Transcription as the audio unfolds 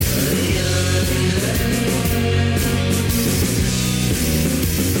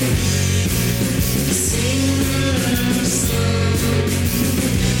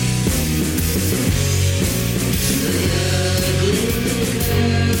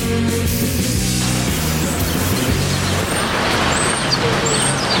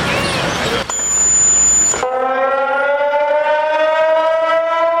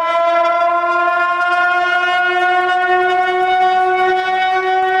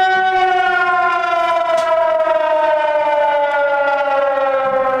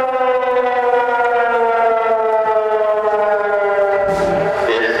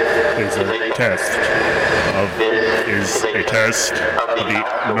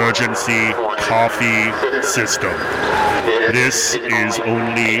Emergency coffee system. This is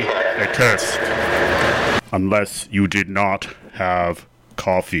only a test. Unless you did not have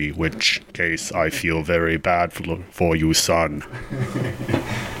coffee, which case I feel very bad for you, son.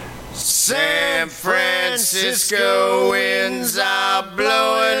 San Francisco winds are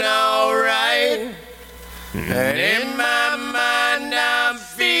blowing all right. And in my mind I'm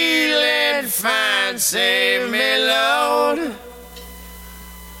feeling fine. Save me, Lord.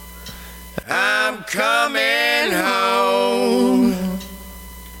 I'm coming home.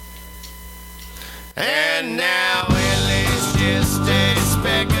 And now at least just a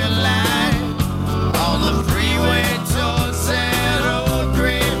speck of light on the freeway towards that old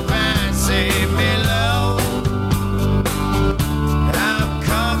grapevine. Save me, Lord. I'm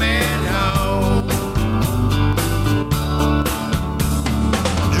coming home.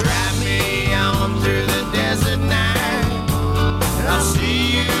 Drive me on through the desert night. I'll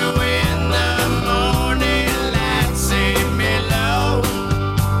see you in the morning light. Save me, Lord.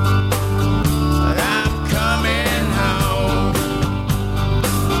 I'm coming home.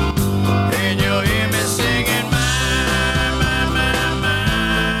 And you'll hear me singing my.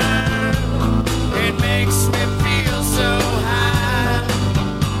 It makes me feel so high.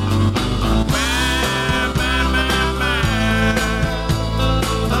 My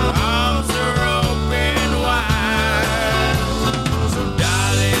arms are open wide. So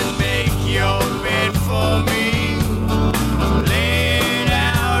darling, make your bed for me. Lay it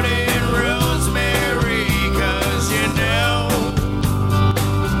out in rosemary, 'cause you know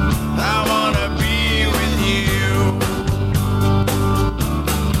I wanna be with you.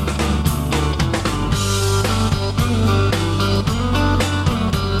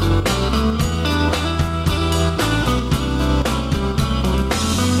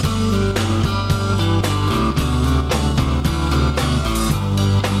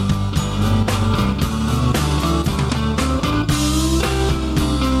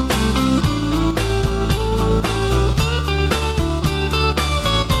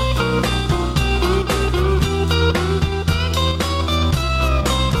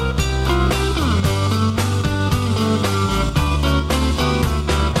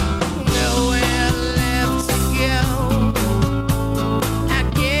 Nowhere left to go. I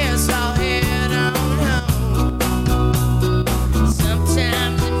guess I'll head on home.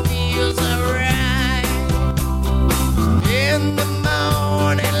 Sometimes it feels alright in the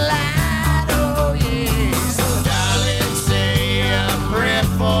morning light. Oh yeah. So darling, say a prayer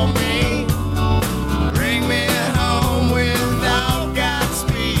for me. Bring me home without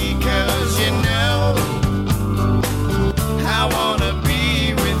Godspeed, 'cause you know I wanna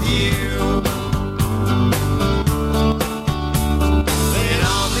be with you. Been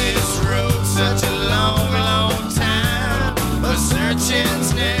on this road such a long, long time, but searching's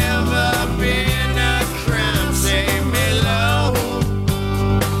never been a crime. Save me, Lord.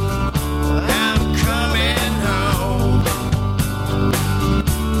 I'm coming home.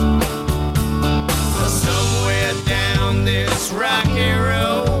 Somewhere down this rocky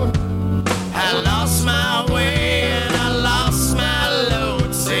road, I lost my way and I lost my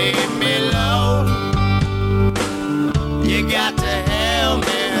load. Save me, Lord. You got to help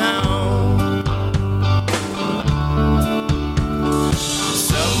me home.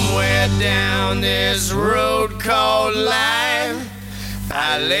 Somewhere down this road called life,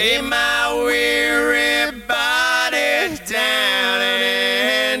 I lay my weary body down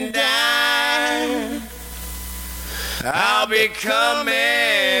and die. I'll be coming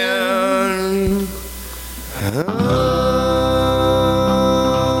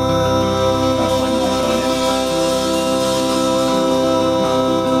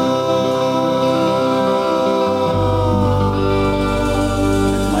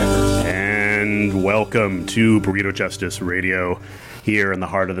And welcome to Burrito Justice Radio, here in the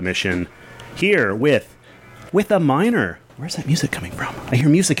heart of the mission. Here with a minor. Where's that music coming from? I hear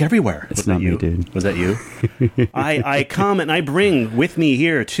music everywhere. It's not you? me, dude. Was that you? I come and I bring with me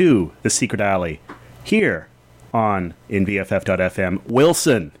here to the Secret Alley, here on in BFF.FM,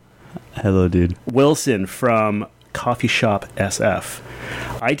 Wilson. Hello, dude. Wilson from Coffee Shop SF.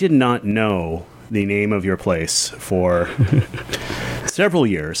 I did not know the name of your place for several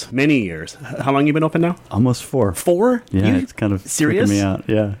years, many years. How long you been open now? Almost 4. 4? Yeah, it's kind of serious? freaking me out.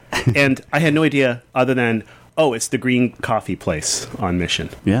 Yeah. And I had no idea other than, it's the Green Coffee Place on Mission.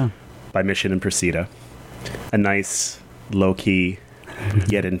 Yeah. By Mission and Presida. A nice, low-key,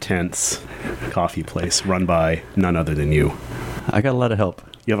 yet intense coffee place run by none other than you. I got a lot of help.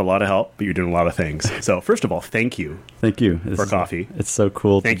 You have a lot of help, but you're doing a lot of things. So, first of all, thank you. Thank you. For coffee. It's so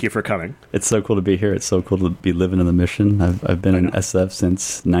cool. Thank you for coming. It's so cool to be here. It's so cool to be living in the Mission. I've been in SF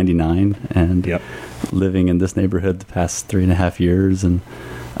since 99 and living in this neighborhood the past 3.5 years. And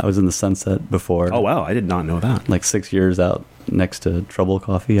I was in the Sunset before. Oh, wow. I did not know that. Like 6 years out next to Trouble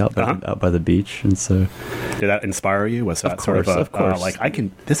Coffee out by the beach. And so... Did that inspire you? Was that of course.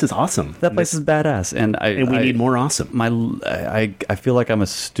 This is awesome. That place is badass. And we need more awesome. I feel like I'm a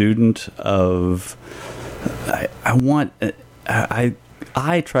student of... I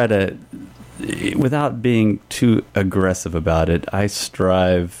try to, without being too aggressive about it, I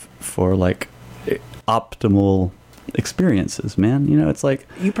strive for like optimal experiences, man. You know, it's like...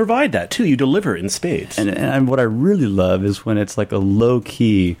 You provide that too. You deliver in spades. And what I really love is when it's like a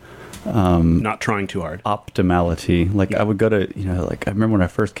low-key... not trying too hard. Optimality. Like I would go to, like I remember when I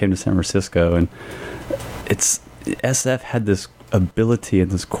first came to San Francisco, and SF had this ability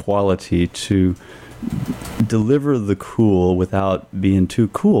and this quality to deliver the cool without being too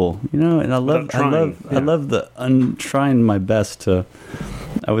cool, and I love trying my best to...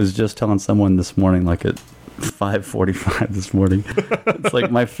 I was just telling someone this morning, like at 5:45 this morning, it's like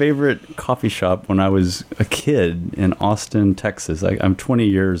my favorite coffee shop when I was a kid in Austin, Texas. I'm 20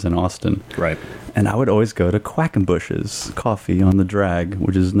 years in Austin. Right. And I would always go to Quackenbush's Coffee on the Drag,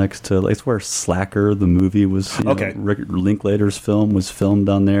 which is next to... It's where Slacker, the movie, was... Rick Linklater's film was filmed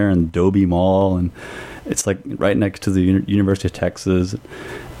on there, and Dobie Mall, and it's like right next to the University of Texas.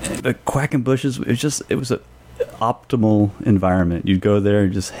 But Quackenbush's, it was a optimal environment. You'd go there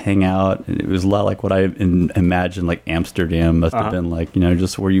and just hang out, and it was a lot like what I imagined like Amsterdam must have been like,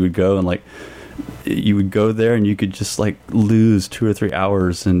 just where you would go and like... You would go there and you could just like lose 2 or 3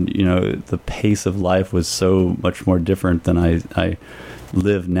 hours, and the pace of life was so much more different than I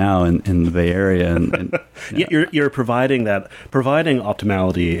live now in the Bay Area. And you're providing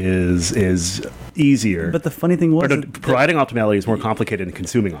optimality is easier. But the funny thing was, providing optimality is more complicated than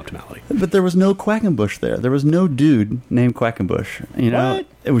consuming optimality. But there was no Quackenbush there. There was no dude named Quackenbush. What?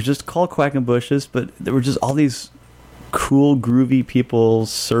 It was just called Quackenbush's, but there were just all these cool, groovy people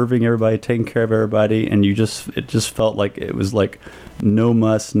serving everybody, taking care of everybody, and it just felt like it was like no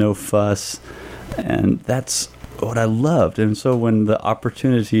muss, no fuss, and that's what I loved. And so when the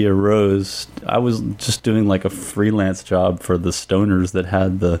opportunity arose, I was just doing like a freelance job for the stoners that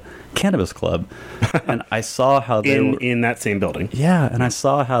had the Cannabis Club, and I saw how they were in that same building. Yeah, and I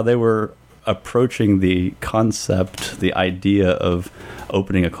saw how they were approaching the concept, the idea of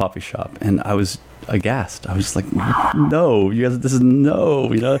opening a coffee shop, and I was aghast. I was just like, no, you guys, this is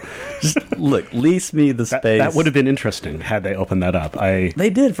just look, lease me the space. That would have been interesting had they opened that up.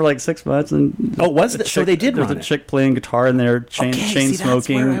 They did for like 6 months, and was it? So they did. There was a chick playing guitar in there, chain smoking. That's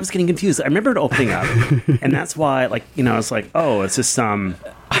where I was getting confused. I remember it opening up, and that's why, like, it's like, is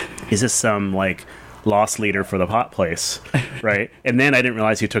this some like lost leader for the pot place, right? And then I didn't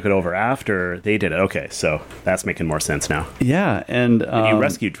realize you took it over after they did it. Okay, so that's making more sense now. Yeah, and you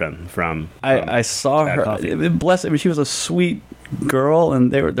rescued them from I saw her. Bless. I mean, she was a sweet girl,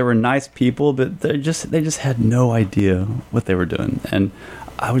 and they were nice people, but they just had no idea what they were doing. And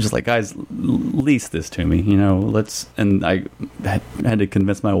I was just like, guys, lease this to me, let's... And I had to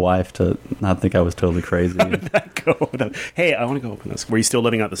convince my wife to not think I was totally crazy. How did that go? Hey, I want to go open this. Were you still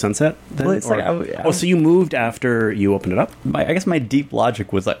living out the Sunset then? Well, it's like so you moved after you opened it up? I guess my deep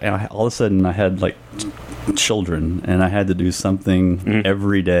logic was like, all of a sudden I had like children, and I had to do something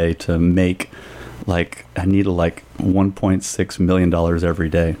every day to make... Like, I needed like $1.6 million every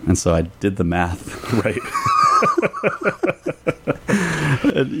day. And so I did the math. Right.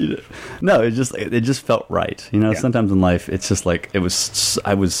 And, no, it just felt right. Sometimes in life, it's just like, I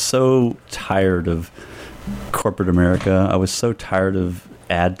was so tired of corporate America. I was so tired of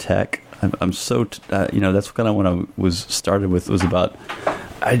ad tech. I'm so, that's kind of what I was started with, was about,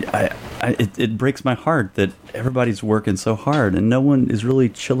 it breaks my heart that everybody's working so hard and no one is really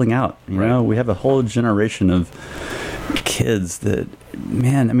chilling out. We have a whole generation of kids that,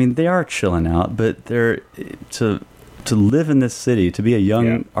 man, I mean, they are chilling out, but they're to live in this city, to be a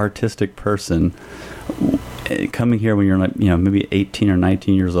young artistic person coming here when you're like, maybe 18 or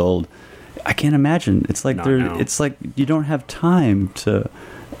 19 years old. I can't imagine. It's like it's like you don't have time to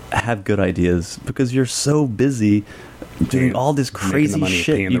have good ideas because you're so busy doing all this crazy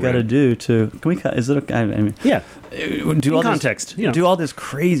shit you got to do to... Can we cut? Is it okay? I mean, yeah. do all context, this, do all this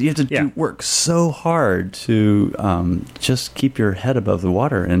crazy. You have to Yeah. work so hard to just keep your head above the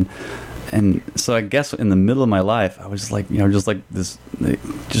water, and so I guess in the middle of my life, I was like, just like this,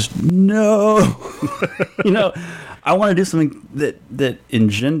 just no, I want to do something that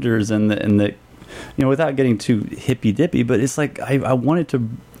engenders and that, without getting too hippy dippy, but it's like I wanted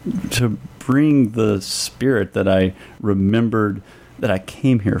to bring the spirit that I remembered that I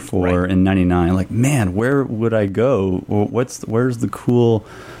came here for in '99. Like, man, where would I go? Or where's the cool?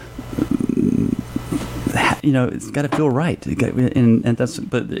 It's got to feel right. And that's,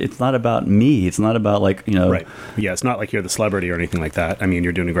 but it's not about me. It's not about like, Right. Yeah, it's not like you're the celebrity or anything like that. I mean,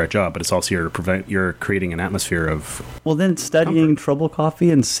 you're doing a great job, but it's also you're creating an atmosphere of. Well, then studying Trouble Coffee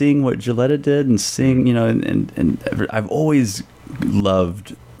and seeing what Gilletta did and seeing, and I've always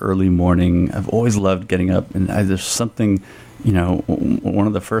loved early morning. I've always loved getting up, and there's something. One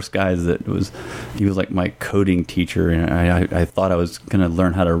of the first guys he was like my coding teacher, and I thought I was going to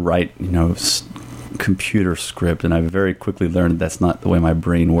learn how to write, computer script, and I very quickly learned that's not the way my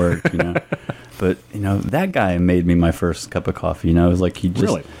brain worked, But, that guy made me my first cup of coffee, It was like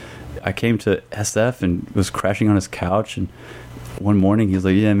Really? I came to SF and was crashing on his couch, and one morning he was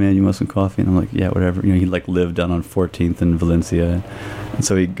like, "Yeah, man, you want some coffee?" And I'm like, "Yeah, whatever." He like lived down on 14th in Valencia, and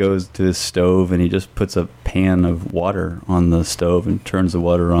so he goes to his stove and he just puts a pan of water on the stove and turns the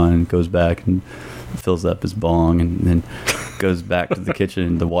water on and goes back and fills up his bong and then goes back to the kitchen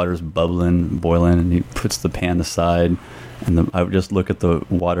and the water's bubbling, boiling, and he puts the pan aside, and I would just look at the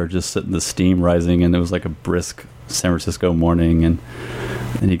water just sitting, the steam rising, and it was like a brisk San Francisco morning, and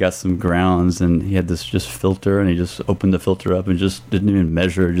he got some grounds, and he had this just filter, and he just opened the filter up and just didn't even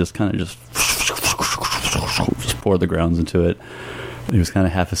measure, just kind of just poured the grounds into it. He was kind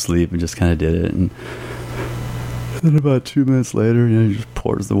of half asleep and just kind of did it, and then about 2 minutes later, he just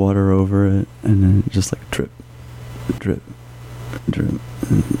pours the water over it, and then just like drip, drip, drip,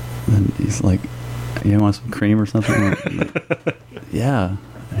 and he's like, "You want some cream or something?" I'm like, yeah.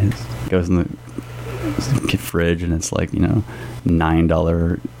 And he goes in the fridge, and it's like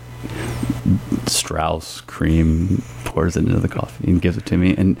 $9 Strauss cream, pours it into the coffee and gives it to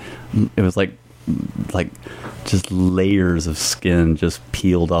me, and it was like just layers of skin just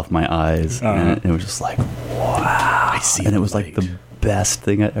peeled off my eyes, and it was just like, wow. I see. And it was like the best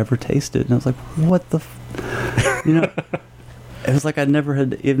thing I ever tasted, and I was like, what the it was like I never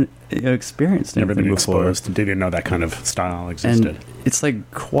had even experienced anything Never been before. exposed. Didn't even know that kind of style existed. And it's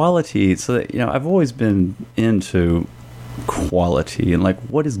like quality. So that, I've always been into quality and like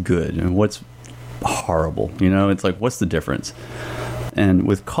what is good and what's horrible. It's like, what's the difference? And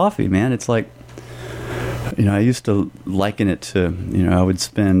with coffee, man, it's like, I used to liken it to, I would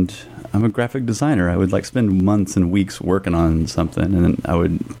spend. I'm a graphic designer. I would like spend months and weeks working on something, and then I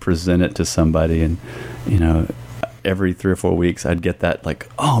would present it to somebody, and every 3 or 4 weeks I'd get that like,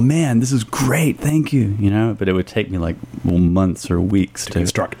 "Oh man, this is great, thank you," But it would take me like months or weeks to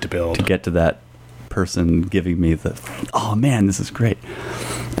construct, to build, to get to that person giving me the, "Oh man, this is great."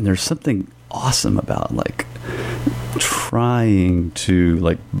 And there's something awesome about like trying to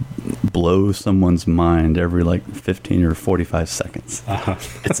like blow someone's mind every like 15 or 45 seconds.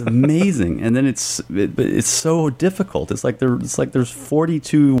 It's amazing, and then but it's so difficult. It's like there's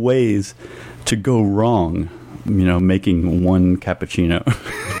 42 ways to go wrong. Making one cappuccino,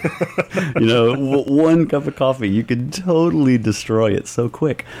 one cup of coffee, you could totally destroy it so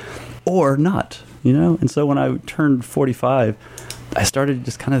quick, or not, And so when I turned 45, I started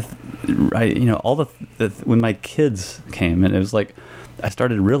just kind of, when my kids came, and it was like, I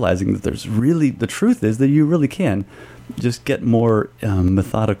started realizing that the truth is that you really can just get more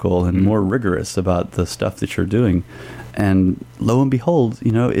methodical and more rigorous about the stuff that you're doing. And lo and behold,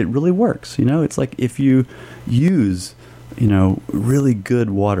 it really works. It's like if you use, really good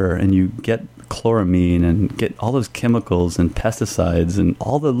water and you get chloramine and get all those chemicals and pesticides and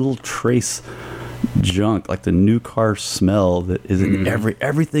all the little trace junk, like the new car smell that is in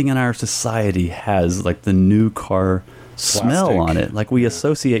everything in our society has like the new car smell on it. Like we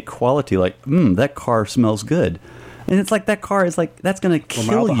associate quality, like, that car smells good. And it's like that car is like, that's going to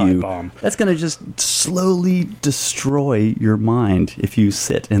kill you. Bomb. That's going to just slowly destroy your mind if you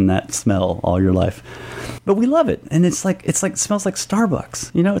sit in that smell all your life. But we love it. And it's like it smells like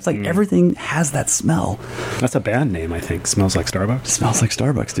Starbucks. It's like everything has that smell. That's a band name, I think. Smells like Starbucks. It smells like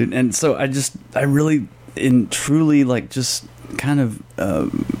Starbucks, dude. And so I really, truly like just kind of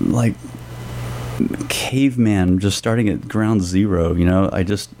like caveman, just starting at ground zero. You know, I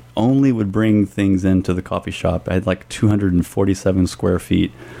just only would bring things into the coffee shop. I had like 247 square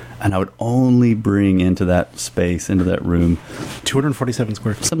feet, and I would only bring into that space, into that room, 247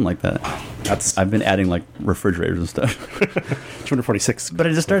 square feet. something like that. That's I've been adding like refrigerators and stuff. 246. But I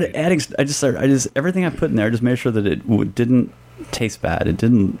just started adding. I just everything I put in there. I just made sure that it didn't taste bad. It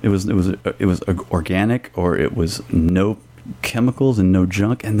didn't. It was organic, or it was no chemicals and no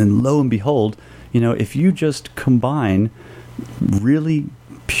junk. And then lo and behold, you know, if you just combine really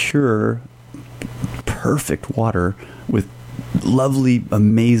pure, perfect water with lovely,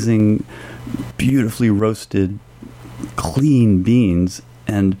 amazing, beautifully roasted, clean beans,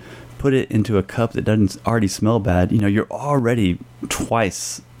 and put it into a cup that doesn't already smell bad, you know, you're already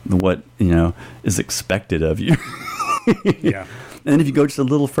twice what, you know, is expected of you. Yeah. And then if you go just a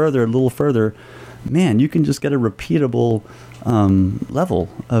little further, man, you can just get a repeatable level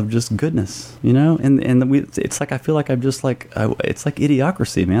of just goodness, you know. It's like I feel like I'm just like it's like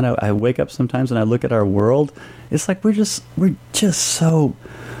Idiocracy, man. I wake up sometimes and I look at our world. It's like we're just so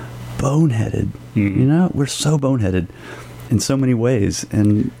boneheaded, you know. We're so boneheaded in so many ways,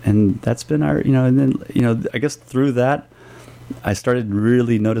 and that's been our, you know. And then, you know, I guess through that, I started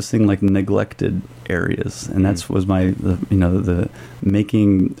really noticing like neglected areas, and that's was the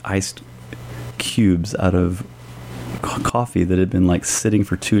making iced cubes out of coffee that had been like sitting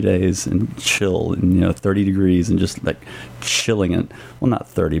for 2 days and chill, and, you know, 30 degrees, and just like chilling it. Well, not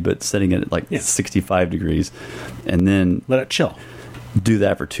 30, but sitting it at like 65 degrees, and then Let it chill. do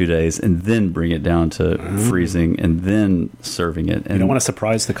that for 2 days, and then bring it down to freezing, and then serving it. And You don't want to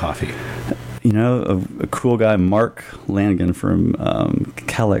surprise the coffee. you know, a cool guy, Mark Langan from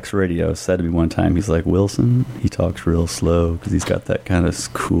Calex Radio, said to me one time, he's like, Wilson, he talks real slow because he's got that kind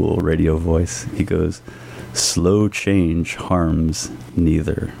of cool radio voice. He goes, slow change harms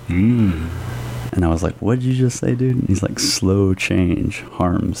neither. And I was like, what did you just say, dude? And he's like, slow change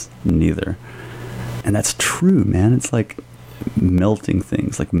harms neither. And that's true, man. It's like melting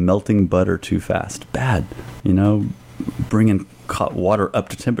things, like melting butter too fast, bad. You know, bringing hot water up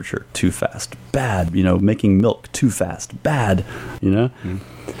to temperature too fast, bad. You know, making milk too fast, bad. You know,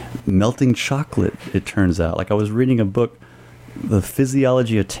 melting chocolate, it turns out. Like, I was reading a book, The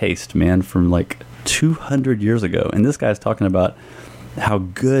Physiology of Taste, man, from like 200 years ago, and this guy's talking about how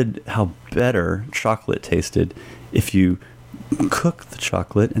better chocolate tasted if you cook the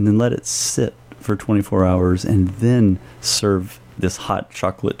chocolate and then let it sit for 24 hours and then serve this hot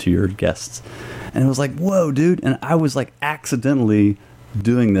chocolate to your guests. And it was like, whoa, dude. And I was like accidentally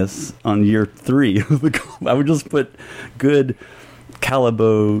doing this on year 3. I would just put good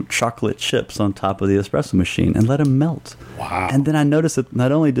Calabo chocolate chips on top of the espresso machine and let them melt. Wow. And then I noticed that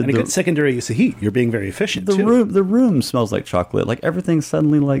not only did And it gets secondary use of heat. You're being very efficient, the too. room smells like chocolate. Like, everything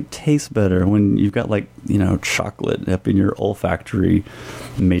suddenly like tastes better when you've got, like, you know, chocolate up in your olfactory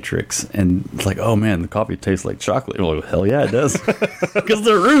matrix, and it's like, oh man, the coffee tastes like chocolate. You're like, hell yeah, it does, because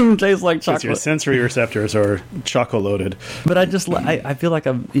the room tastes like Because your chocolate. sensory receptors are choco-loaded. But I feel like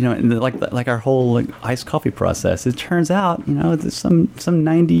I'm, you know, in like our whole like iced coffee process. It turns out, you know, that some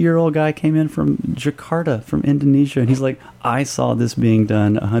 90-year-old guy came in from Jakarta, from Indonesia, and he's like, I saw this being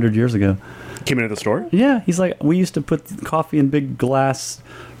done 100 years ago. Came into the store? Yeah, he's like, we used to put coffee in big glass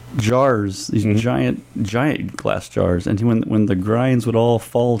jars, these giant glass jars, and when the grinds would all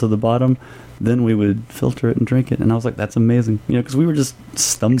fall to the bottom, then we would filter it and drink it. And I was like, that's amazing, you know, because we were just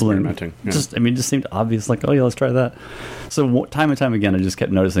stumbling, Experimenting, yeah. It just seemed obvious, like, oh yeah, let's try that. So time and time again, I just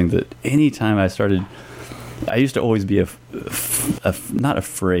kept noticing that anytime I used to always be not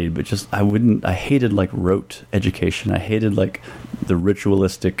afraid, but just I hated like rote education. I hated like the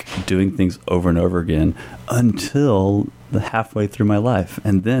ritualistic doing things over and over again until the halfway through my life,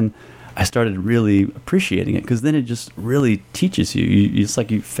 and then I started really appreciating it, because then it just really teaches you. It's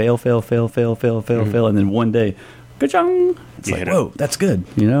like you fail, and then one day, ka-chung! It's You like, hit it. whoa, that's good,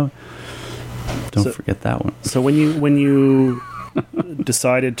 you know. Don't forget that one. So when you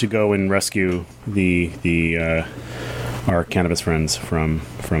decided to go and rescue our cannabis friends from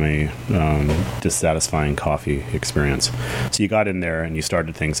a dissatisfying coffee experience, so you got in there and you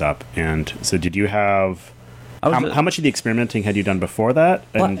started things up, and so did you have how much of the experimenting had you done before that,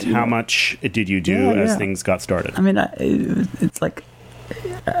 and Well, how much did you do Yeah, as yeah. things got started? I mean, it's like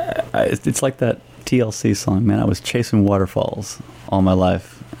that TLC song, man. I was chasing waterfalls all my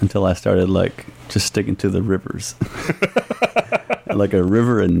life until I started like just sticking to the rivers, like a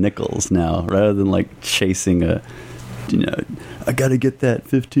river of nickels now, rather than like chasing I got to get that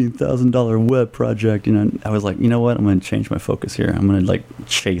 $15,000 web project. You know, I was like, you know what? I'm going to change my focus here. I'm going to like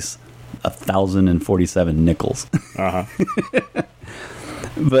chase 1,047 nickels. Uh-huh.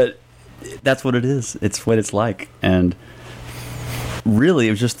 But that's what it is. It's what it's like. And really,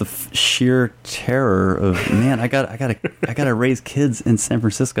 it was just the sheer terror of, man, I got to raise kids in San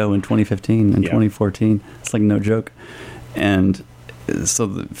Francisco in 2015 and 2014. It's like no joke. And so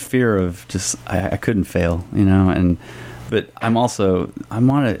the fear of just, I couldn't fail, but I'm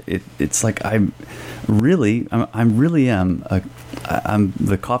on it. It's like I really am I'm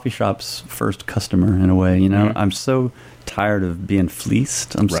the coffee shop's first customer in a way, Mm-hmm. I'm so tired of being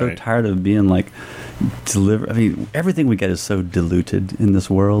fleeced. I'm so Right. tired of being like everything we get is so diluted in this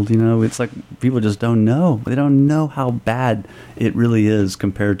world, It's like people just don't know. They don't know how bad it really is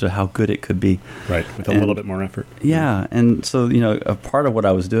compared to how good it could be. Right. With a little bit more effort. Yeah, and so a part of what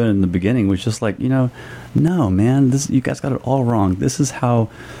I was doing in the beginning was just like, no, man, you guys got it all wrong. This is how,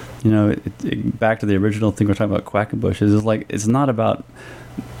 back to the original thing we're talking about, Quackenbush. Is like it's not about.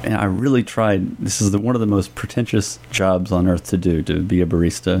 And I really tried. This is one of the most pretentious jobs on earth to do, to be a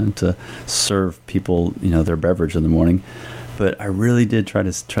barista and to serve people, their beverage in the morning. But I really did try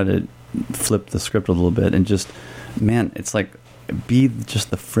to flip the script a little bit and just, man, it's like be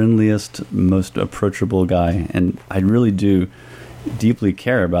just the friendliest, most approachable guy. And I really do deeply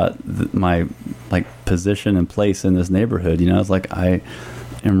care about my position and place in this neighborhood. It's like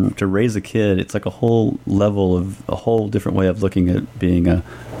and to raise a kid, it's like a whole different way of looking at being a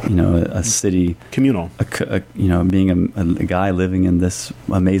city communal, being a guy living in this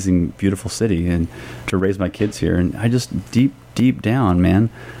amazing, beautiful city, and to raise my kids here. And I just deep down, man,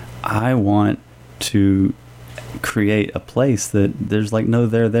 I want to create a place that there's like no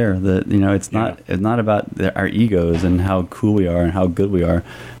there that it's not about our egos and how cool we are and how good we are,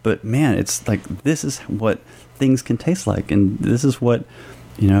 but man, it's like this is what things can taste like, and this is what.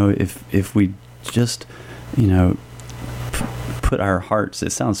 If we just, put our hearts,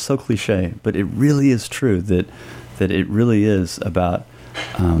 it sounds so cliche, but it really is true that it really is about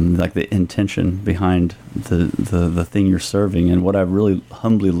like the intention behind the thing you're serving. And what I've really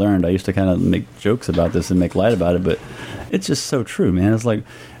humbly learned, I used to kind of make jokes about this and make light about it, but it's just so true, man. It's like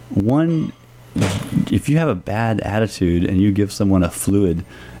if you have a bad attitude and you give someone a fluid,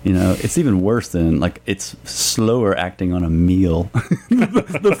 it's even worse than like it's slower acting on a meal.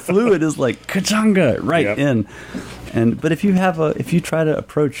 The fluid is like kachanga right in. But if you try to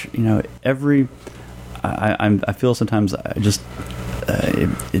approach, I feel sometimes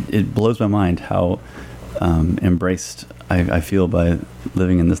it blows my mind how embraced I feel by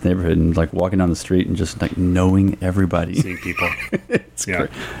living in this neighborhood and like walking down the street and just like knowing everybody, seeing people.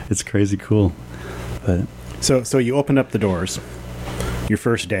 It's crazy cool. But so you opened up the doors. Your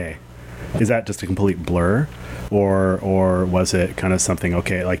first day, is that just a complete blur, or was it kind of something?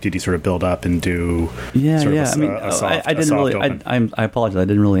 Okay, like did you sort of build up and do? I apologize. I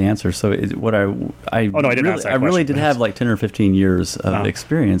didn't really answer. So I really did have like 10 or 15 years of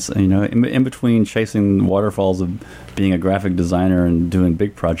experience. In between chasing waterfalls of being a graphic designer and doing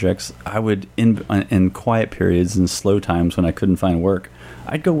big projects, I would in quiet periods and slow times when I couldn't find work,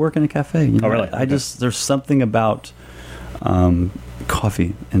 I'd go work in a cafe. Oh, really? There's something about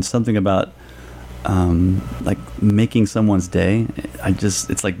coffee and something about like making someone's day.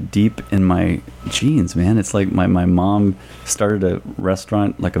 It's like deep in my genes, man. It's like my mom started a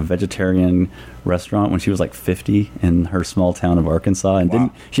restaurant, like a vegetarian restaurant, when she was like 50 in her small town of Arkansas,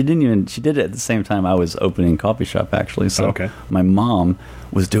 and she did it at the same time I was opening coffee shop, actually. So my mom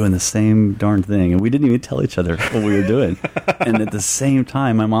was doing the same darn thing, and we didn't even tell each other what we were doing. And at the same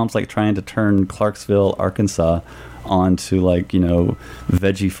time, my mom's like trying to turn Clarksville, Arkansas onto like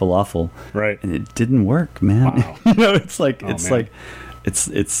veggie falafel, right? And it didn't work, man. Wow.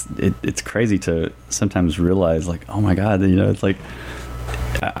 It's crazy to sometimes realize like, oh my god, it's like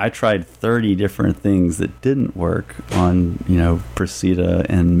I tried 30 different things that didn't work on Precita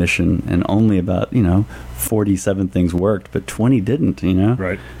and Mission, and only about 47 things worked, but 20 didn't.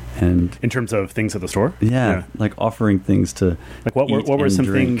 Right. And in terms of things at the store, like offering things to like what were some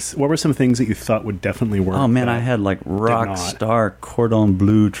things? What were some things that you thought would definitely work? Oh man, I had like rock star cordon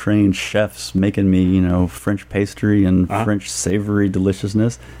bleu trained chefs making me French pastry and French savory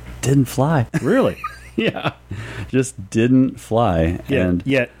deliciousness. Didn't fly. Really? Yeah, just didn't fly. Yeah, and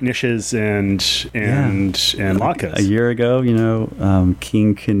yet niches and latkes. A year ago,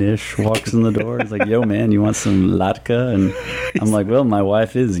 King Kanish walks in the door. He's like, "Yo, man, you want some latke?" And I'm like, "Well, my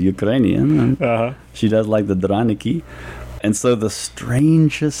wife is Ukrainian. And she does like the draniki." And so the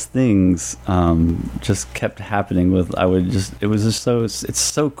strangest things just kept happening. It's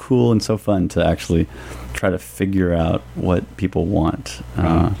so cool and so fun to actually try to figure out what people want.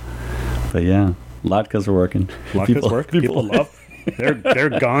 But yeah. Latkes are working. Latkes work. People love. they're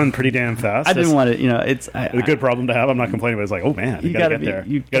gone pretty damn fast. I didn't want to, it's a good problem to have. I'm not complaining, but it's like, oh man, you gotta get there.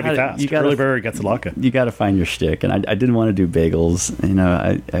 You gotta be fast. Early bird gets the locket. You gotta find your shtick, and I didn't want to do bagels.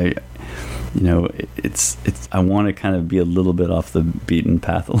 It's I want to kind of be a little bit off the beaten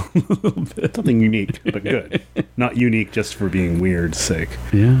path a little bit. Something unique, but good. Not unique just for being weird's sake.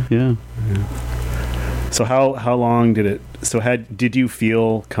 Yeah. So how long did it? So did you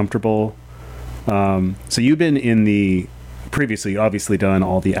feel comfortable? So you've been previously obviously done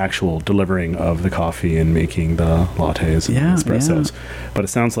all the actual delivering of the coffee and making the lattes and espressos. But it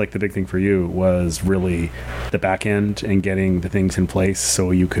sounds like the big thing for you was really the back end and getting the things in place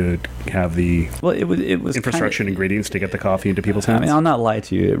so you could have the it was infrastructure and ingredients to get the coffee into people's hands. I mean, I'll not lie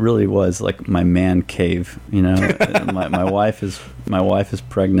to you. It really was like my man cave. My wife is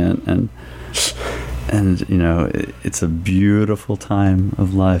pregnant and it's a beautiful time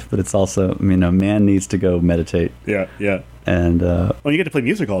of life, but it's also, a man needs to go meditate. Yeah. And you get to play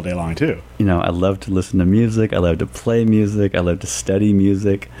music all day long too. I love to listen to music. I love to play music. I love to study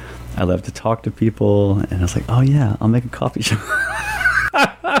music. I love to talk to people. And I was like, oh yeah, I'll make a coffee shop.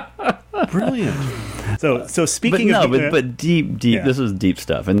 Brilliant. So speaking but deep, this was deep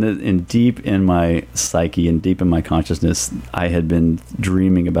stuff, and deep in my psyche and deep in my consciousness, I had been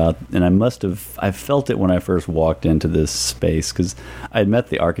dreaming about, and I felt it when I first walked into this space, because I had met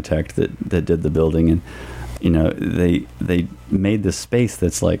the architect that did the building, and they made this space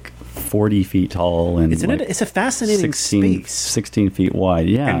that's like 40 feet tall and it's a fascinating space. 16 feet wide,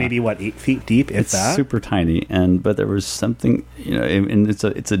 yeah, and maybe 8 feet deep. It's super tiny, but there was something, and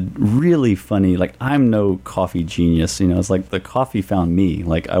it's a really funny. Like, I'm no coffee genius, it's like the coffee found me.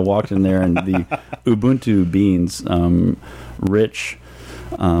 Like, I walked in there and the Ubuntu beans, Rich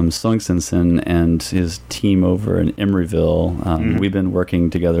Songsensen and his team over in Emeryville, we've been working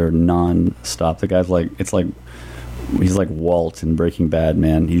together non-stop. The guy's he's like Walt in Breaking Bad,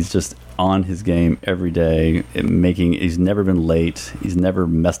 man. He's just on his game every day, he's never been late. He's never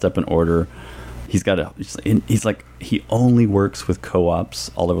messed up an order. He only works with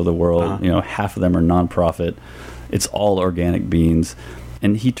co-ops all over the world. Half of them are nonprofit. It's all organic beans.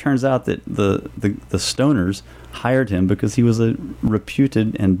 And he turns out that the Stoners hired him because he was a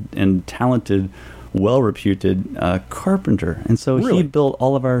reputed and talented, well-reputed carpenter. And so he built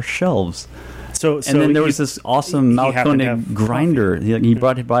all of our shelves. And then there was this awesome Malcone grinder. He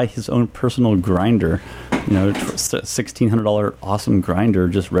brought by his own personal grinder, $1,600 awesome grinder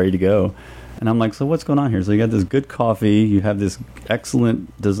just ready to go. And I'm like, so what's going on here? So you got this good coffee, you have this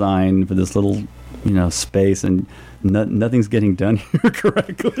excellent design for this little, space, and nothing's getting done here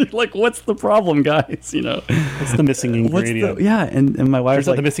correctly. Like, what's the problem, guys? What's the missing ingredient? And my wife's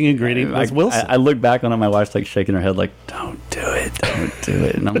like, the missing ingredient was Wilson. I look back on it, my wife's like shaking her head like, don't do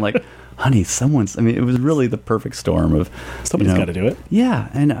it. And I'm like, honey, it was really the perfect storm of somebody's got to do it. Yeah,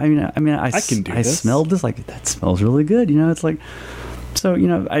 and I can do this. I smelled this, like, that smells really good. It's like, so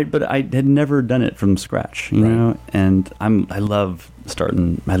but I had never done it from scratch. And I love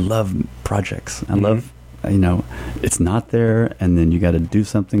projects. I love, it's not there, and then you got to do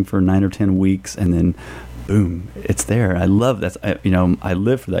something for 9 or 10 weeks, and then boom, it's there. I love that. I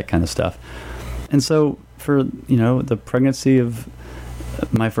live for that kind of stuff. And so for the pregnancy of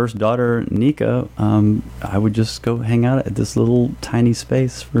my first daughter, Nika, I would just go hang out at this little tiny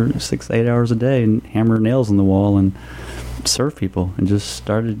space for 6-8 hours a day and hammer nails on the wall and serve people, and just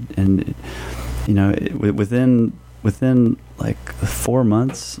started. And within like 4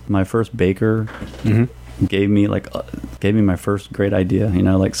 months, my first baker gave me my first great idea.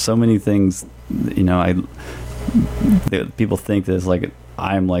 Like, so many things. People think that it's like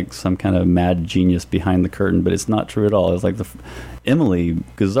I'm like some kind of mad genius behind the curtain, but it's not true at all. It's like Emily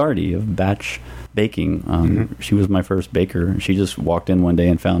Gazzardi of Batch Baking. She was my first baker. She just walked in one day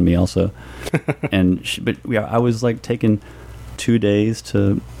and found me also. I was like taking 2 days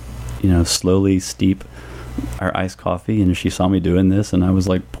to, slowly steep our iced coffee, and she saw me doing this, and I was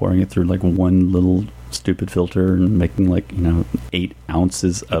like pouring it through like one little stupid filter and making 8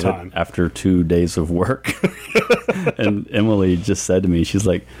 ounces of it after 2 days of work. And Emily just said to me, she's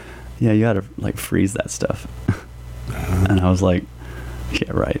like, yeah, you gotta like freeze that stuff. And I was like,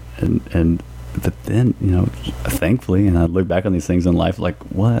 yeah, right. But then, thankfully, and I look back on these things in life like,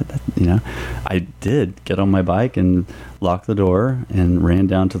 what? I did get on my bike and lock the door and ran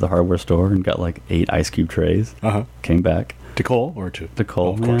down to the hardware store and got like 8 ice cube trays. Came back. To Cole or to Cole?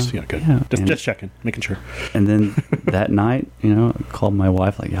 Oh, of course, yeah, good. Yeah. Just checking, making sure. And then that night, called my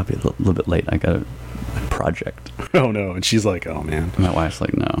wife like, yeah, I'll be a little bit late. I got a project. Oh no! And she's like, oh man. And my wife's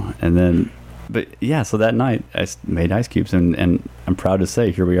like, no. And then but yeah, so that night I made ice cubes, and I'm proud to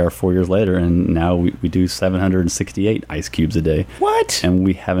say here we are 4 years later, and now we do 768 ice cubes a day. What? And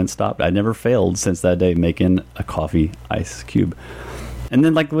we haven't stopped. I never failed since that day making a coffee ice cube. And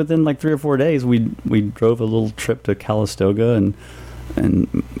then like within like 3 or 4 days, we drove a little trip to Calistoga,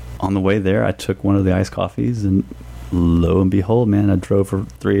 and on the way there, I took one of the iced coffees, and lo and behold, man, I drove for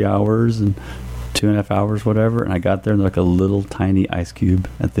 3 hours and 2.5 hours, whatever, and I got there and like a little tiny ice cube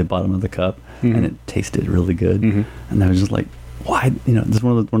at the bottom of the cup, and it tasted really good. And I was just like, why? You know, this is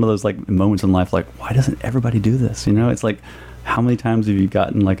one of those like moments in life, like, why doesn't everybody do this? You know, it's like, how many times have you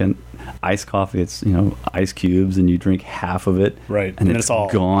gotten like an iced coffee? It's, you know, ice cubes, and you drink half of it, right, and it's all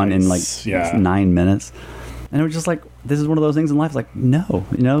gone in like 9 minutes. And it was just like, this is one of those things in life, like, no,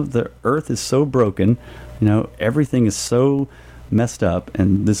 you know, the earth is so broken, you know, everything is so messed up,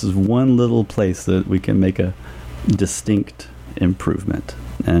 and this is one little place that we can make a distinct improvement.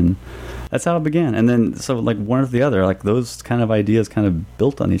 And that's how it began. And then, so like one after the other, like those kind of ideas kind of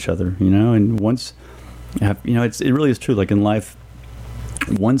built on each other, you know, and once you have, you know, it really is true. Like in life,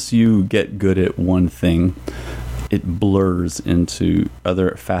 once you get good at one thing, it blurs into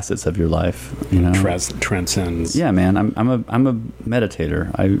other facets of your life. You know, transcends. Yeah, man. I'm a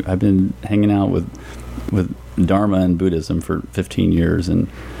meditator. I've been hanging out with Dharma and Buddhism for 15 years, and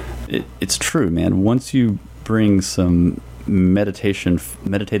it's true, man. Once you bring some meditative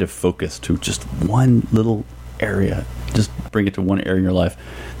focus to just one little area, just bring it to one area in your life,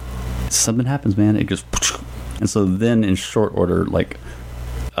 something happens, man. It goes, and so then in short order, like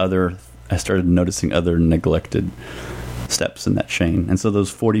I started noticing other neglected steps in that chain. And so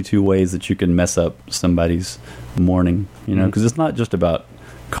those 42 ways that you can mess up somebody's morning, you know, because it's not just about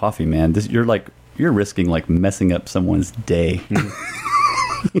coffee, man. You're risking like messing up someone's day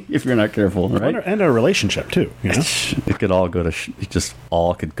if you're not careful, right? And a relationship too. You know? It could all go to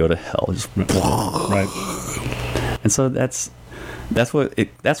all could go to hell. Just right. And so that's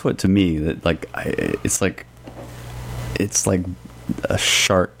what to me that like it's like a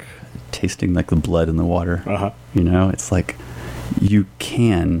shark tasting like the blood in the water. You know, it's like you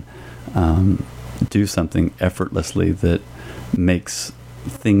can do something effortlessly that makes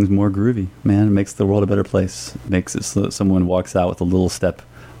things more groovy, man. It makes the world a better place. It makes it so that someone walks out with a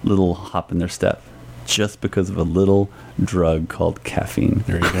little hop in their step, just because of a little drug called caffeine.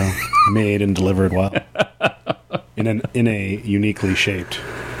 There you go. Made and delivered well in a uniquely shaped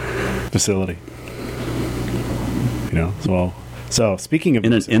facility. You know, so speaking of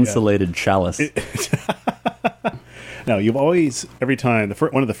in an insulated chalice. Now, you've always, every time,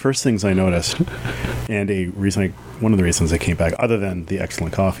 one of the first things I noticed, and one of the reasons I came back, other than the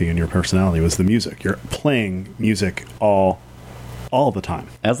excellent coffee and your personality, was the music. You're playing music all the time.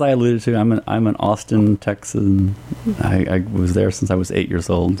 As I alluded to, I'm an Austin, Texan. I was there since I was 8 years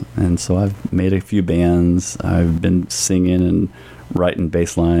old, and so I've made a few bands. I've been singing and writing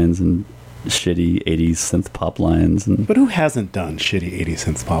bass lines and shitty 80s synth pop lines. But who hasn't done shitty 80s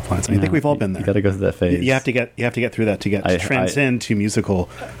synth pop lines? I think we've all been there. You got to go through that phase. You have to get through that to transcend to musical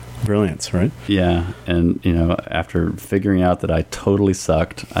brilliance, right? Yeah, and you know, after figuring out that I totally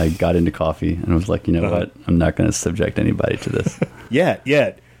sucked, I got into coffee and was like, you know what? I'm not going to subject anybody to this. Yet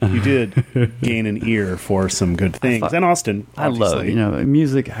you did gain an ear for some good things. And Austin, obviously. I love,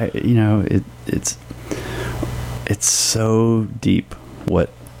 music. It's so deep what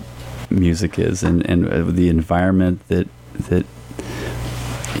music is, and the environment that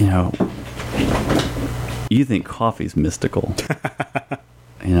you know, you think coffee's mystical.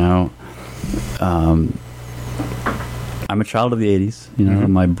 You know, I'm a child of the 80s. You know,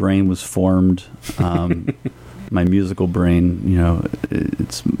 my brain was formed. My musical brain, you know,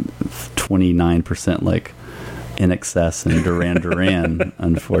 it's 29% like INXS and Duran Duran,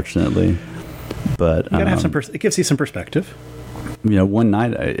 unfortunately. But you gotta have some. It gives you some perspective. You know, one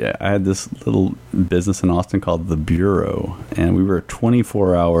night I had this little business in Austin called The Bureau, and we were a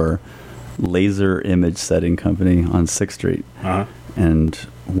 24-hour laser image setting company on 6th Street. And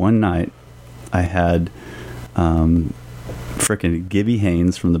one night I had frickin' Gibby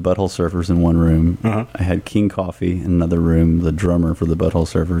Haynes from the Butthole Surfers in one room. I had King Coffee in another room, the drummer for the Butthole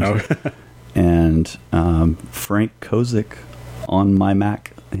Surfers. And Frank Kozik on my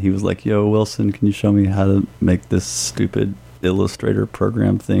Mac. He was like, yo, Wilson, can you show me how to make this stupid Illustrator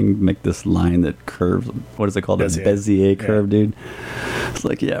program thing, make this line that curves, what is it called? Bezier. A Bezier curve, dude. It's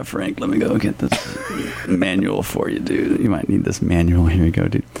like, yeah, Frank, let me go get this manual for you, dude. You might need this manual. Here you go,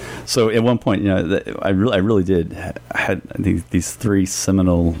 dude. So at one point, you know, I really did. I had these three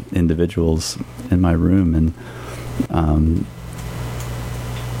seminal individuals in my room, and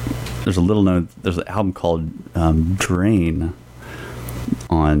there's an album called Drain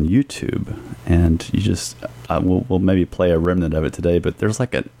on YouTube, and you just we'll maybe play a remnant of it today. But there's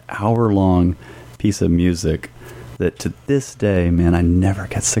like an hour-long piece of music that to this day, man, I never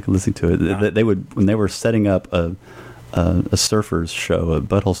get sick of listening to it. They would, when they were setting up a surfers show, a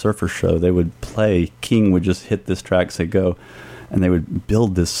Butthole Surfers show, they would play. King would just hit this track, say go, and they would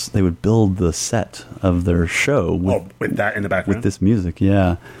build this. They would build the set of their show with that in the background, with this music,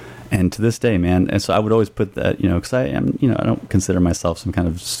 yeah. And to this day, man, and so I would always put that, because I am, I don't consider myself some kind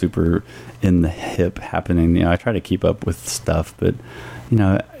of super in the hip happening. I try to keep up with stuff, but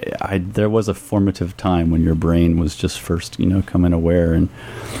there was a formative time when your brain was just first, coming aware,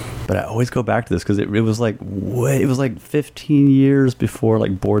 but I always go back to this because it was like 15 years before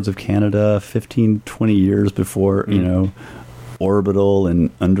like Boards of Canada, 20 years before, Orbital and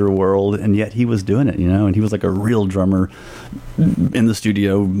Underworld, and yet he was doing it, and he was like a real drummer in the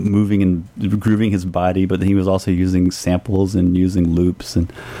studio, moving and grooving his body, but then he was also using samples and using loops,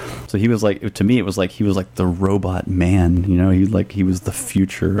 and so he was like, to me, it was like he was like the robot man, he was the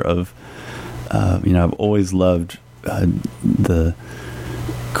future of, I've always loved the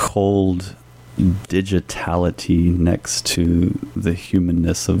cold digitality next to the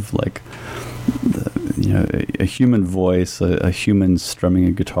humanness of like a human voice, a human strumming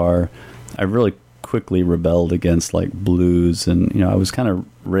a guitar. I really quickly rebelled against like blues, and I was kind of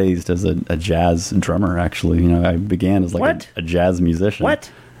raised as a jazz drummer. Actually, I began as like a jazz musician.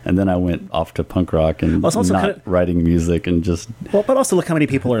 And then I went off to punk rock and writing music and just... Well, but also look how many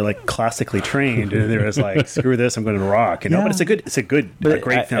people are like classically trained and they're just like, screw this, I'm going to rock. But it's a great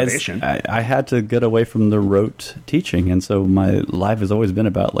foundation. I had to get away from the rote teaching. And so my life has always been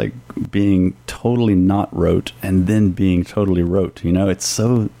about like being totally not rote and then being totally rote. It's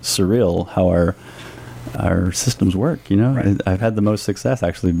so surreal how our systems work. Right. I've had the most success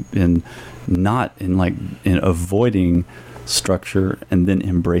actually in avoiding structure and then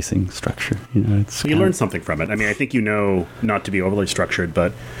embracing structure. So you learn something from it. I mean, I think not to be overly structured,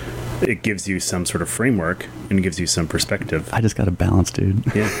 but it gives you some sort of framework and it gives you some perspective. I just got a balance, dude.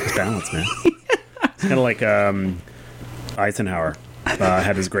 Yeah, it's balance, man. It's kind of like Eisenhower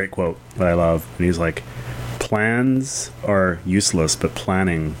had this great quote that I love, and he's like, "Plans are useless, but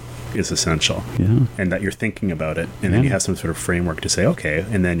planning is essential." Yeah. And that you're thinking about it, and then you have some sort of framework to say, okay,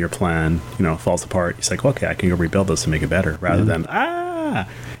 and then your plan, falls apart. It's like, okay, I can go rebuild this and make it better, rather than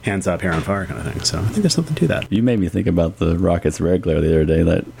hands up, hair on fire kind of thing. So I think there's something to that. You made me think about the Rockets red glare the other day.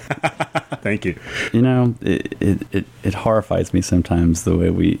 That thank you. It horrifies me sometimes the way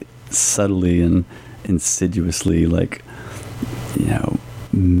we subtly and insidiously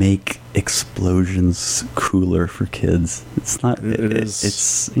make explosions cooler for kids. It's not. It is.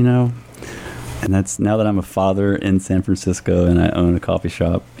 It's and that's, now that I'm a father in San Francisco and I own a coffee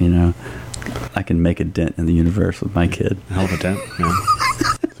shop. I can make a dent in the universe with my kid. Hell of a dent. Yeah.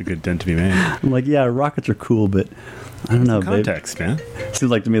 It's a good dent to be made. I'm like, yeah, rockets are cool, but I don't know. Context, man.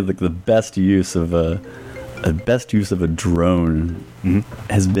 Seems like to me like the best use of a drone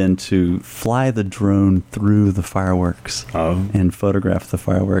has been to fly the drone through the fireworks and photograph the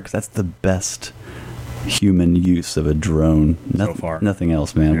fireworks. That's the best human use of a drone. So far. Nothing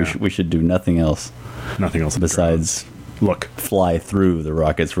else, man. Yeah. We should do nothing else. Nothing else besides fly through the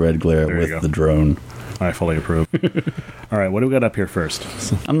rocket's red glare with the drone. I fully approve. All right, what do we got up here first?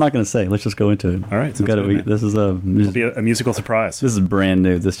 I'm not going to say. Let's just go into it. All right. This is It'll be a musical surprise. This is brand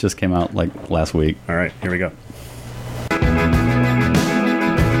new. This just came out like last week. All right, here we go.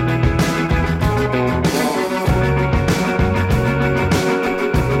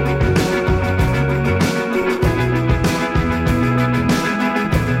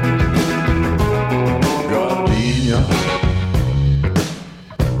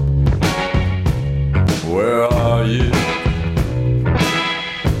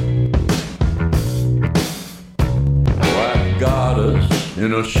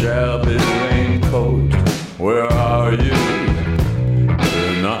 In a shabby raincoat, where are you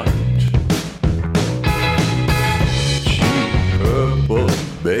tonight? Cheap purple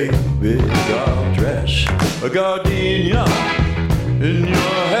baby doll dress, a gardenia in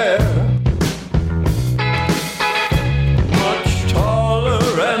your hair. Much taller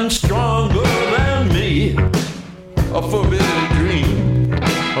and stronger than me, a forbidden dream,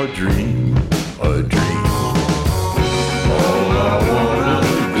 a dream, a dream. All I wanna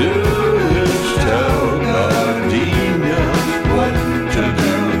do is tell Gardenia what to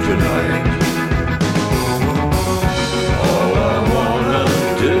do tonight. All I wanna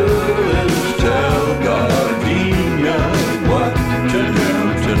do is tell Gardenia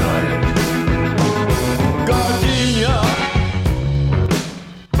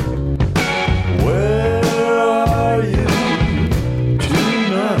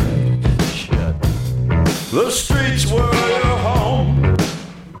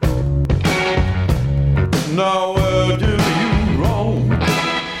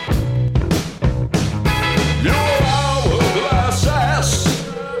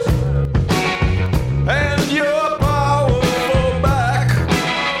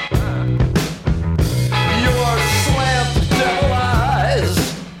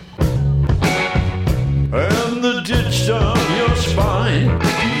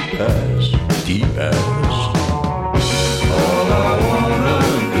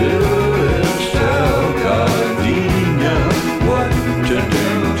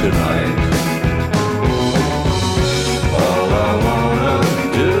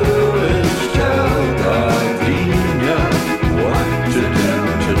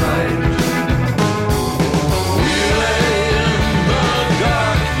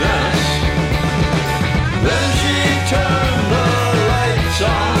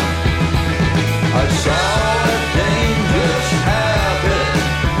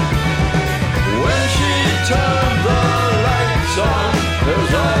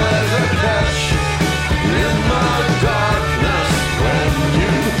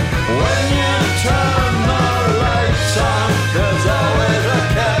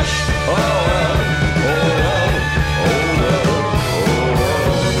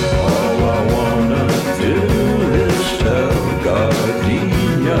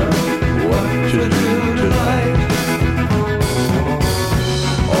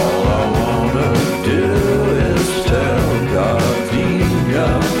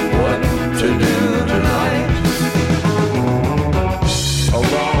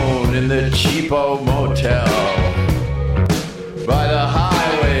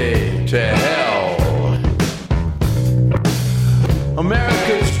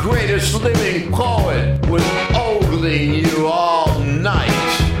greatest living poet was ogling you all night.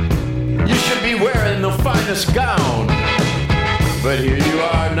 You should be wearing the finest gown. But here you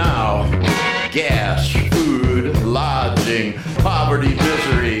are now. Gas, food, lodging, poverty,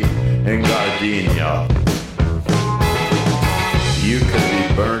 misery, and gardenia. You could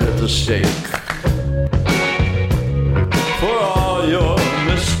be burned at the stake for all your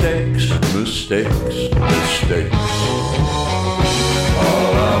mistakes, mistakes, mistakes.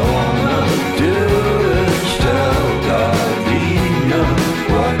 All I wanna do is tell Gardenia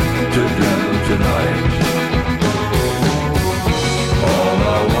what to do tonight. All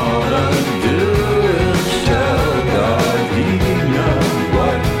I wanna do is tell Gardenia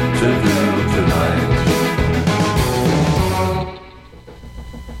what to do tonight.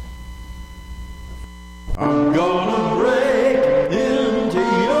 I'm gonna break into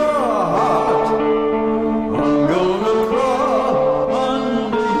your heart. I'm gonna crawl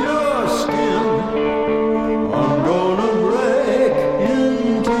under your skin. I'm gonna break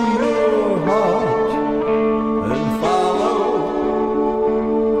into your heart and follow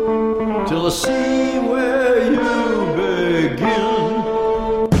till I see where you begin.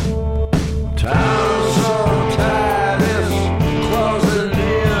 Town so tight it's closing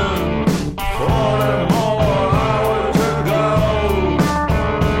in. 40 more hours to go.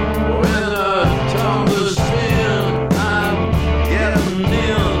 When the tumbles in, I'm getting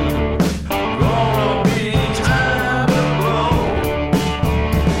in. Gonna be time to blow.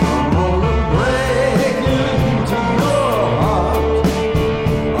 I'm gonna break into your heart.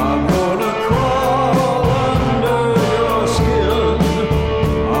 I'm gonna crawl under your skin.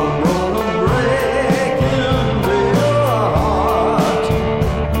 I'm gonna break into your heart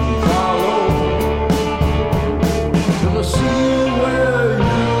and follow till I see where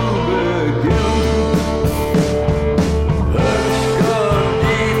you begin. Let's go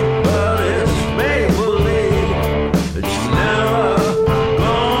deep, but it's make-believe. It's never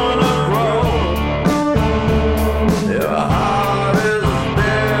gonna grow. Your heart is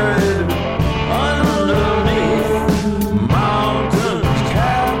buried underneath mountains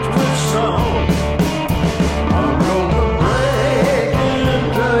capped with snow. I'm gonna break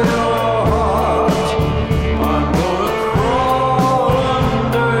into your heart. I'm gonna crawl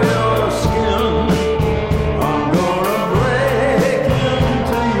under your skin. I'm gonna break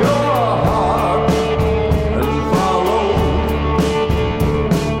into your heart and follow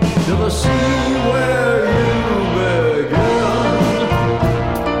till I see where you begin.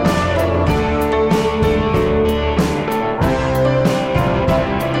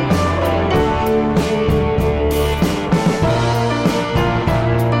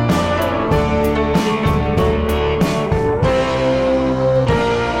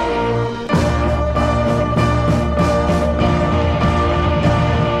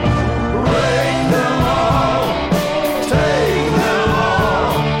 Break them all, take them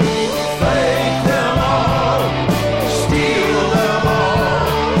all, fake them all, steal them all,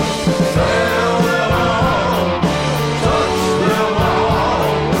 fail them all, touch them all,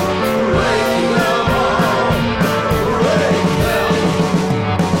 break them all, break them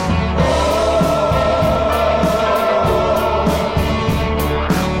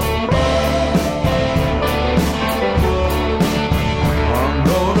I'm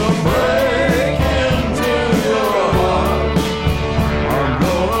gonna break into your heart. I'm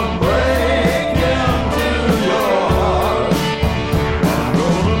gonna break into your heart. I'm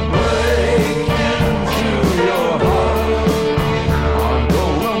gonna break into your heart. I'm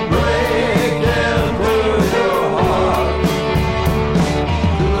gonna break into your heart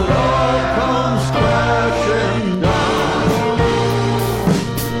till it all comes crashing down.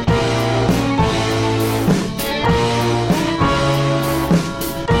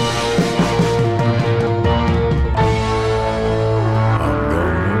 I'm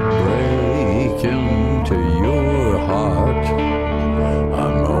gonna break into your heart.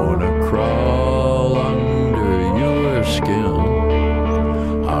 I'm gonna crawl under your skin.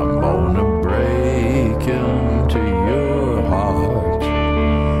 I'm gonna break into your heart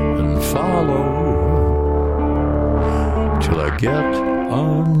and follow till I get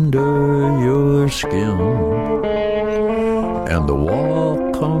under your skin. And the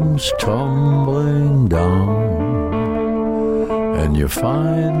wall comes tumbling down. And you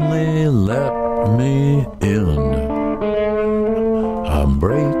finally let me in. I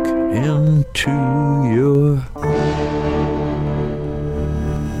break into your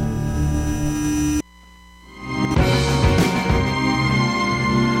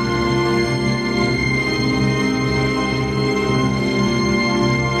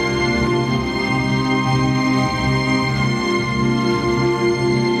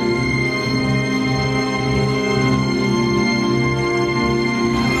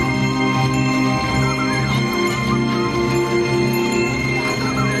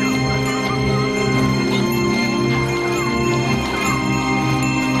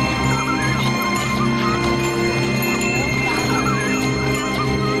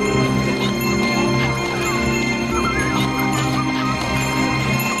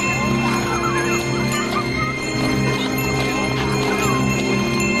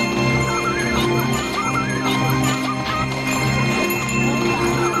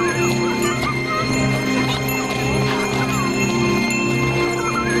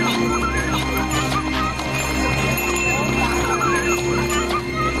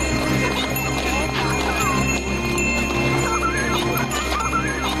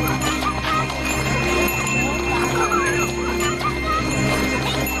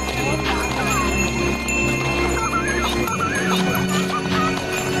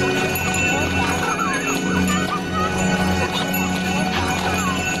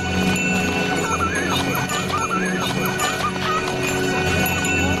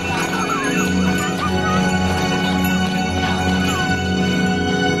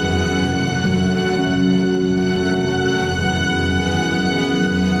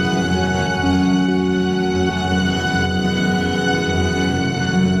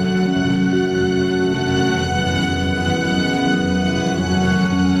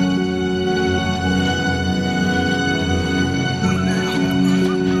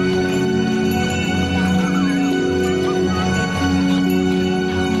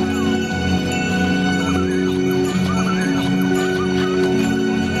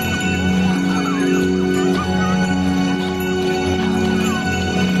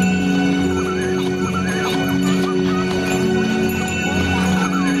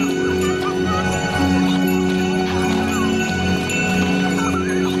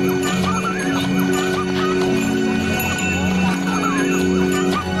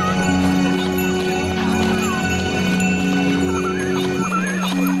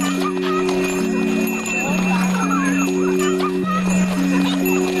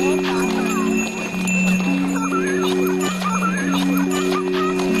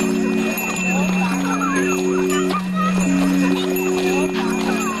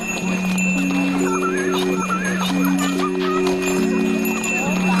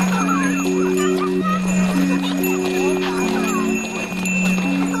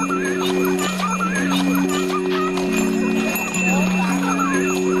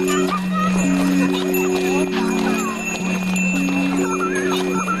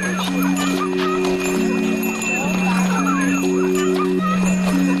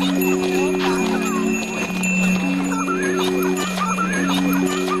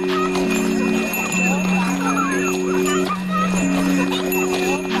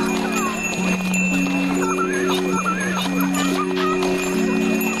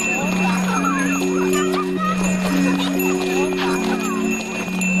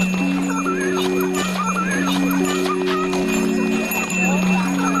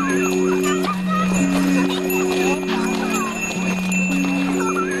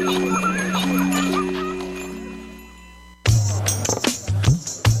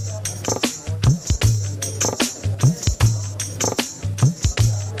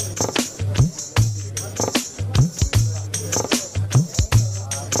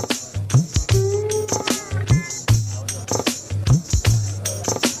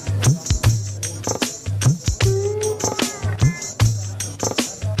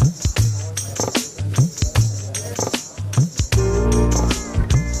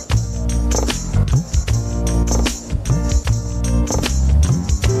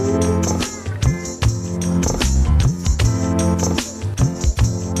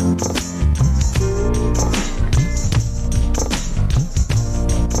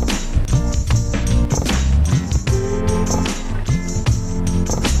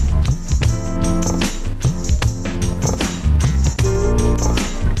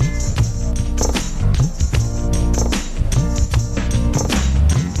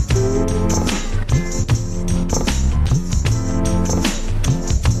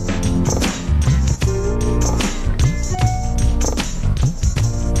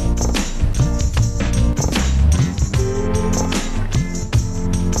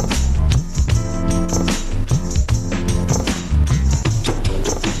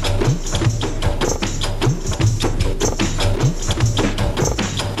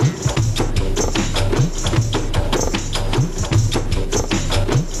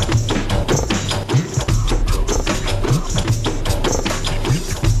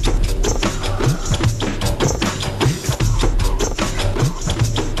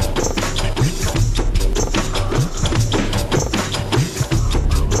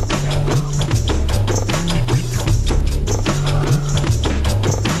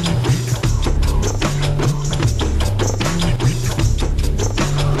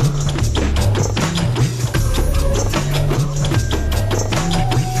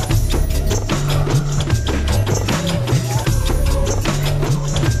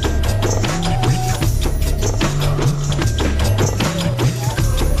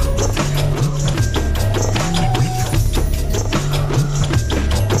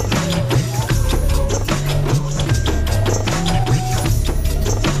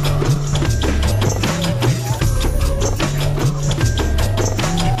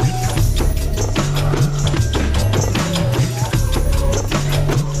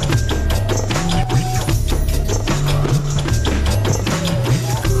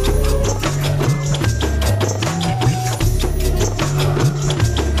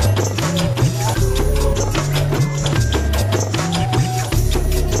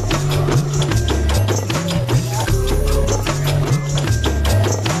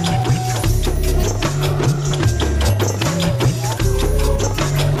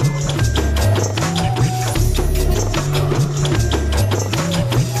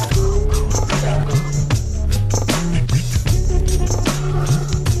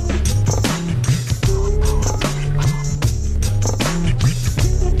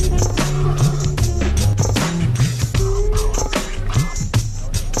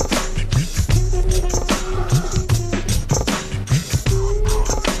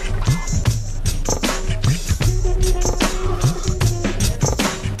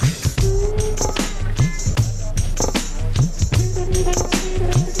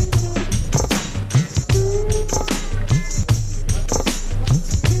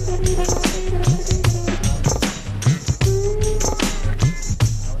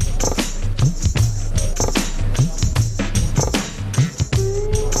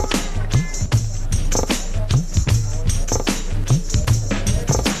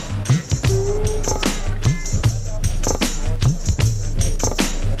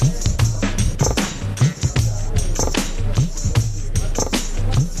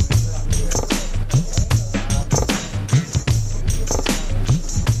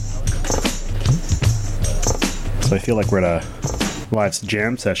So I feel like we're at a live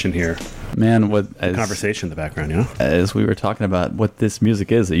jam session here. Man, Conversation in the background, you know? As we were talking about what this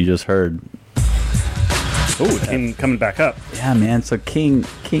music is that you just heard. Oh, King coming back up. Yeah, man. So King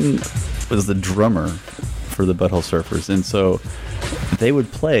was the drummer for the Butthole Surfers, and so they would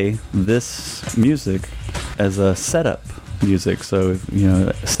play this music as a setup music. So,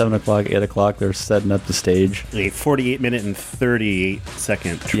 7 o'clock, 8 o'clock, they're setting up the stage. A 48-minute and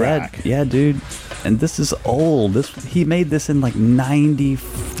 38-second track. Yeah, dude. And this is old. He made this in like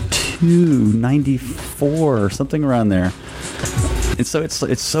 92, 94, or something around there. And so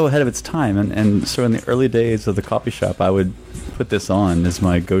it's so ahead of its time. And so in the early days of the coffee shop, I would put this on as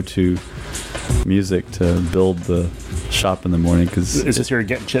my go-to music to build the shop in the morning. Cause is this your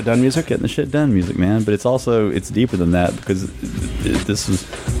getting shit done music? Getting the shit done music, man. But it's deeper than that, because this is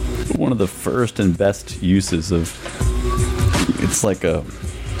one of the first and best uses of. It's like a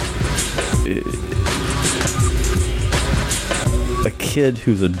kid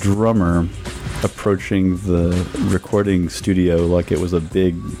who's a drummer approaching the recording studio like it was a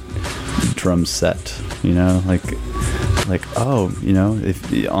big drum set, like oh,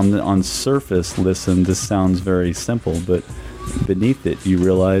 if on surface listen, this sounds very simple, but beneath it you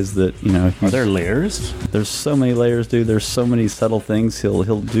realize that are there layers? There's so many layers, dude. There's so many subtle things.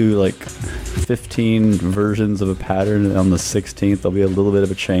 He'll do like 15 versions of a pattern. On the 16th there'll be a little bit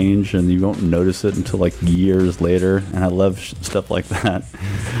of a change, and you won't notice it until like years later. And I love stuff like that.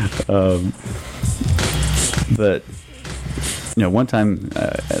 But one time,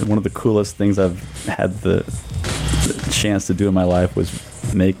 one of the coolest things I've had the chance to do in my life was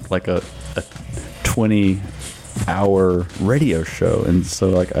make like a 20-hour radio show. And so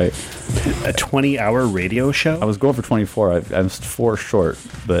like a 20-hour radio show? I was going for 24. I was 4 short,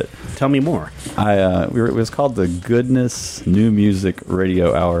 but tell me more. It was called the Goodness New Music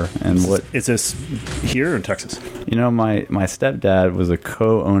Radio Hour. And what is this here in Texas? My stepdad was a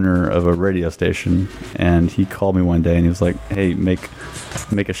co-owner of a radio station, and he called me one day and he was like, "Hey, make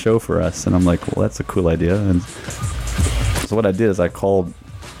a show for us." And I'm like, "Well, that's a cool idea." And so what I did is I called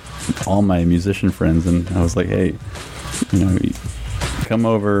all my musician friends, and I was like, "Hey, come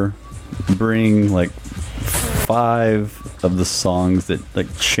over, bring like 5 of the songs that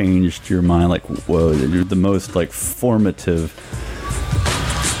like changed your mind, like whoa, they're the most like formative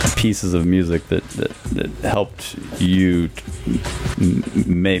pieces of music that helped you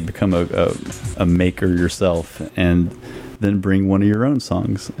become a maker yourself, and then bring one of your own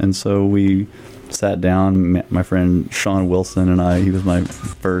songs." And so we sat down, my friend Sean Wilson and I. He was my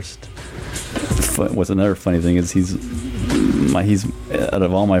first. What's another funny thing is he's out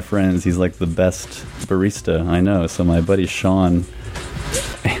of all my friends, he's like the best barista I know. So my buddy Sean,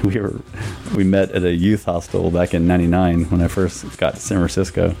 we met at a youth hostel back in '99 when I first got to San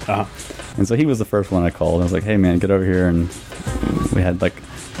Francisco. Uh-huh. And so he was the first one I called. I was like, "Hey man, get over here." And we had like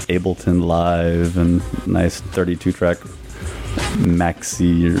Ableton Live and nice 32-track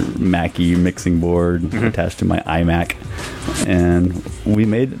Mackie mixing board attached to my iMac, and we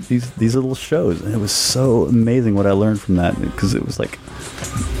made these little shows, and it was so amazing what I learned from that, because it was like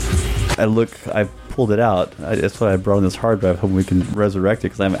I pulled it out. That's why I brought in this hard drive, hoping we can resurrect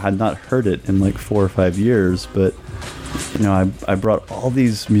it, because I had not heard it in like 4 or 5 years. But I brought all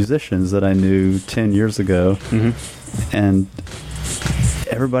these musicians that I knew 10 years ago, and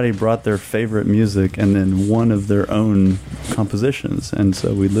everybody brought their favorite music and then one of their own compositions. And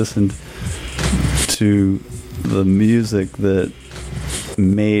so we listened to the music that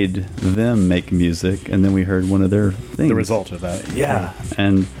made them make music, and then we heard one of their things. The result of that. Yeah.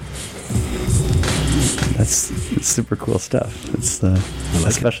 And it's super cool stuff. It's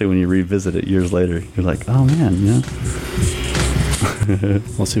especially when you revisit it years later, you're like, oh man,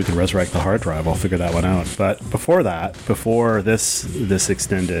 We'll see if we can resurrect the hard drive. I'll figure that one out. But before this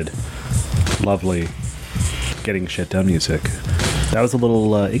extended, lovely, getting shit done music, that was a little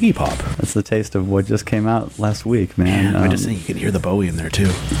Iggy Pop. That's the taste of what just came out last week, man. I just think you can hear the Bowie in there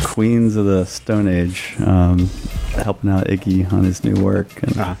too. Queens of the Stone Age, helping out Iggy on his new work,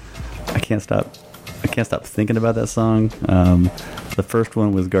 and I can't stop thinking about that song. The first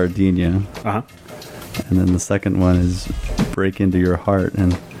one was Gardenia. And then the second one is Break Into Your Heart.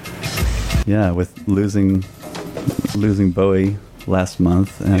 And yeah, with losing Bowie last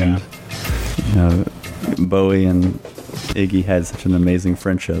month, and Bowie and Iggy had such an amazing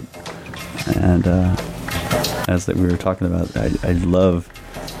friendship. And as that we were talking about, I love,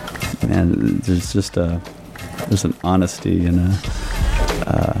 man, there's just there's an honesty and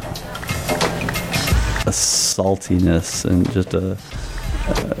a saltiness and just a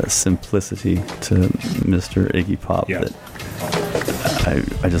simplicity to Mr. Iggy Pop that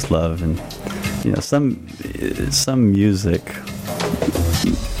I just love. And some music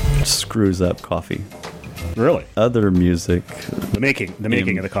screws up coffee. Really? Other music, The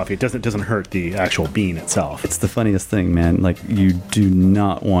making of the coffee, it doesn't hurt the actual bean itself. it's the funniest thing, man. Like, you do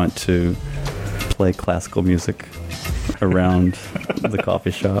not want to play classical music around the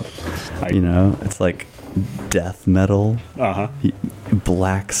coffee shop. It's like death metal,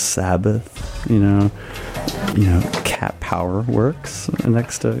 Black Sabbath, Cat Power Works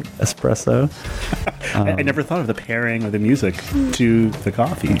next to espresso. I never thought of the pairing of the music to the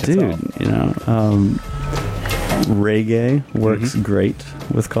coffee Dude, itself. Reggae works great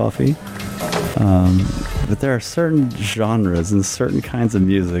with coffee. But there are certain genres and certain kinds of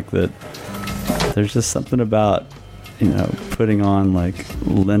music that there's just something about, putting on like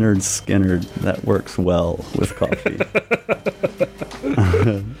Leonard Skinner that works well with coffee.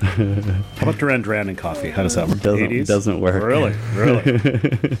 How about Duran Duran and coffee? How does that work? Doesn't work. Really?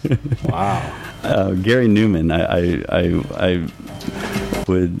 Wow. Gary Newman, I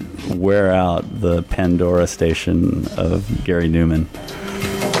would wear out the Pandora station of Gary Newman.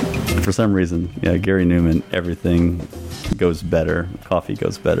 For some reason, Gary Newman, everything goes better. Coffee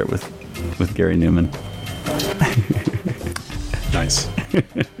goes better with Gary Newman. Nice.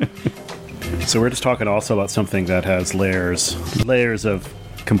 So we're just talking also about something that has layers of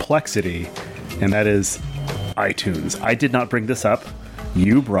complexity, and that is iTunes. I did not bring this up.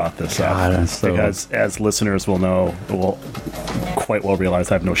 You brought this up because, as listeners will quite well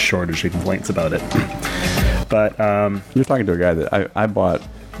realize, I have no shortage of complaints about it. But you're talking to a guy that I bought.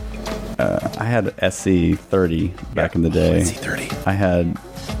 I had SC30 back in the day.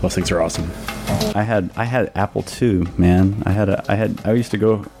 SC30. Those things are awesome. I had Apple II, man. I used to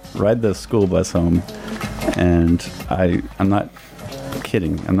go ride the school bus home, and I'm not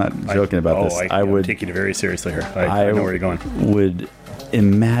kidding. I'm not joking about this. I would take you very seriously here. I know where you're going. Would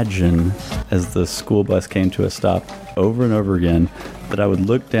imagine as the school bus came to a stop over and over again that I would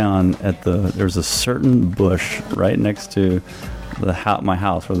look down at there's a certain bush right next to my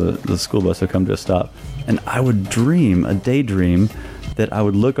house where the school bus would come to a stop, and I would daydream that I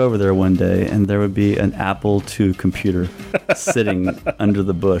would look over there one day and there would be an Apple II computer sitting under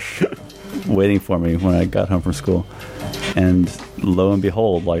the bush waiting for me when I got home from school. And lo and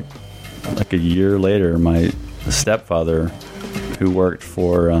behold, like a year later, my stepfather, who worked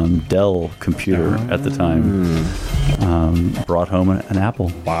for Dell Computer at the time, brought home an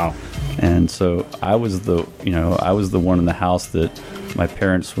Apple. Wow. And so I was the one in the house that my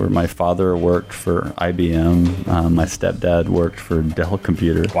father worked for IBM, my stepdad worked for Dell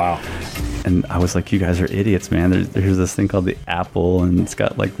Computer. Wow. And I was like, you guys are idiots, man. There's this thing called the Apple, and it's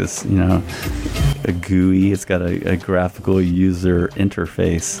got like this, a GUI. It's got a graphical user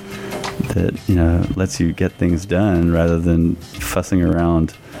interface that, lets you get things done rather than fussing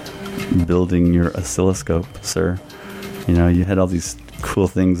around building your oscilloscope, sir. You had all these cool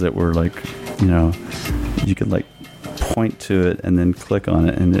things that were like, you could like point to it and then click on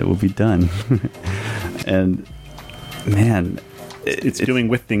it and it will be done. And man, it's doing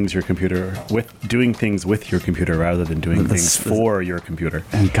your computer with your computer rather than doing things for your computer.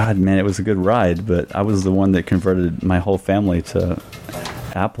 And God, man, it was a good ride, but I was the one that converted my whole family to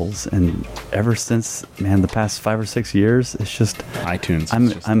Apples, and ever since, man, the past 5 or 6 years, it's just iTunes.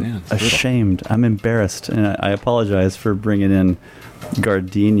 I'm ashamed. I'm embarrassed, and I apologize for bringing in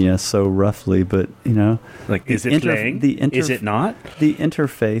Gardenia so roughly, but like, is it playing? Is it not? The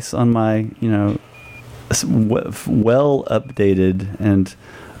interface on my well updated and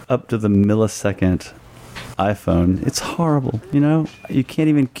up to the millisecond iPhone, it's horrible. You can't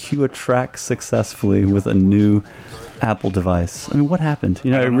even cue a track successfully with a new Apple device. I mean, what happened?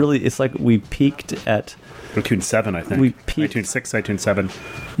 It's like we peaked at iTunes 7, I think. We peaked iTunes 6, iTunes 7.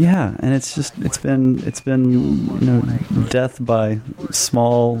 Yeah, and it's been death by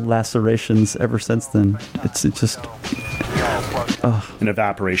small lacerations ever since then. It's just an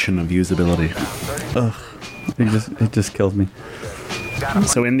evaporation of usability. It just kills me.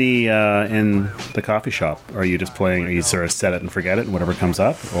 So in the coffee shop, are you just playing? Are you sort of set it and forget it, and whatever comes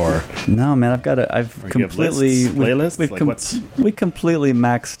up, or no, man? I've completely playlists. We completely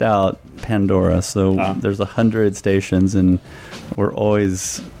maxed out Pandora, so there's 100 stations, and we're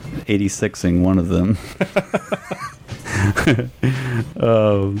always 86ing one of them.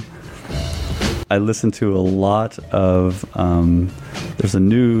 I listen to a lot of. There's a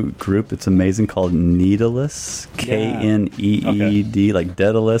new group that's amazing called Needless, Kneed, like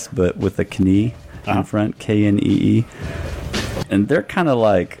Daedalus, but with a knee in front, Knee, and they're kind of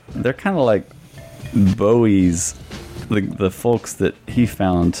like Bowie's, the folks that he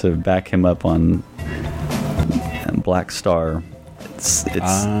found to back him up on Black Star.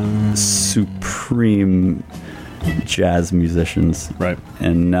 it's supreme jazz musicians. Right.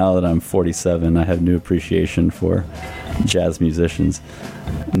 And now that I'm 47, I have new appreciation for jazz musicians.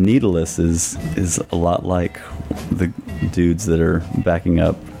 Needleless is a lot like the dudes that are backing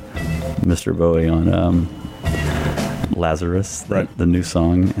up Mr. Bowie on Lazarus, the new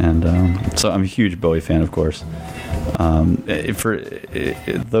song. And so I'm a huge Bowie fan, of course. For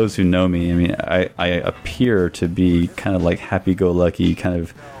those who know me, I mean, I appear to be kind of like happy-go-lucky, kind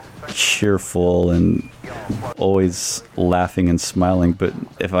of cheerful and always laughing and smiling. But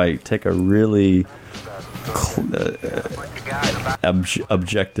if I take a really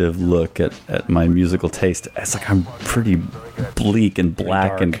objective look at my musical taste, it's like I'm pretty bleak and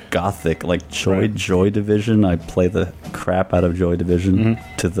black and gothic, like Joy Division. I play the crap out of Joy Division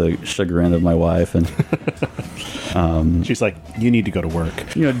to the chagrin of my wife, and she's like, you need to go to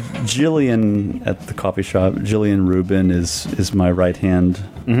work. You know, Jillian at the coffee shop, Jillian Rubin is my right hand.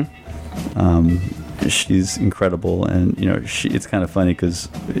 She's incredible, and you know, it's kind of funny because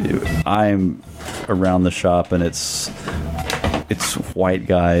I'm around the shop and it's white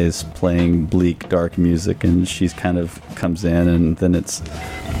guys playing bleak, dark music, and she's kind of comes in, and then it's,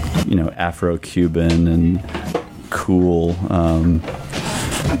 you know, Afro-Cuban and cool,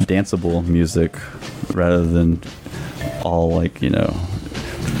 danceable music rather than all like, you know,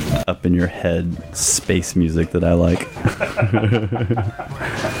 up in your head space music that I like.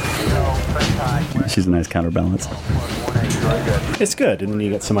 She's a nice counterbalance. It's good, and then you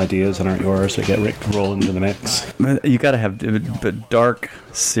get some ideas that aren't yours that get rolled into the mix. You gotta have but dark,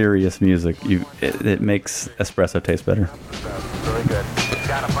 serious music. It makes espresso taste better. Really good.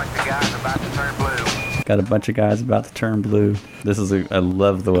 Got a bunch of guys about to turn blue. Got a bunch of guys about to turn blue. This is I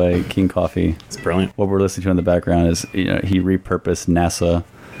love the way King Coffee. It's brilliant. What we're listening to in the background is, you know, he repurposed NASA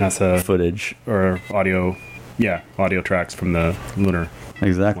footage or audio tracks from the lunar.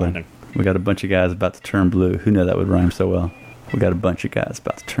 Exactly. landing. We got a bunch of guys about to turn blue. Who knew that would rhyme so well? We got a bunch of guys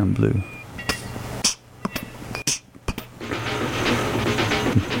about to turn blue.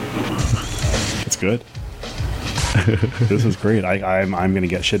 It's good. This is great. I'm going to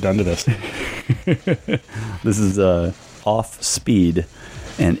get shit done to this. This is Off Speed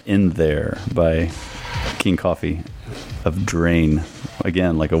and In There by King Coffee of Drain.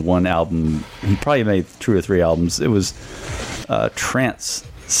 Again, like a one album. He probably made 2 or 3 albums. It was Trance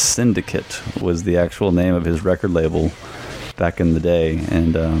Syndicate was the actual name of his record label back in the day.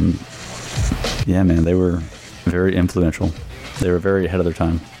 And yeah, man, they were very influential. They were very ahead of their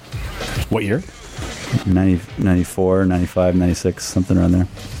time. What year? 94, 95, 96, something around there.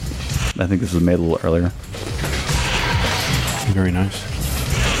 I think this was made a little earlier. Very nice.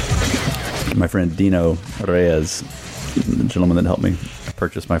 My friend Dino Reyes, the gentleman that helped me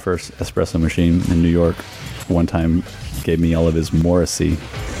purchase my first espresso machine in New York, one time gave me all of his Morrissey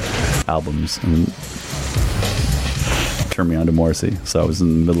albums and turned me on to Morrissey. So I was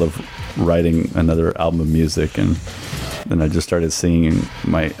in the middle of writing another album of music, and then I just started singing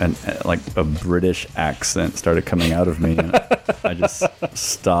like a British accent started coming out of me, and I just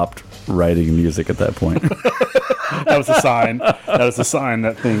stopped writing music at that point. That was a sign. That was a sign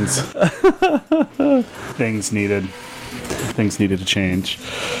that things needed to change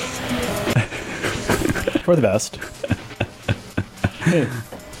for the best.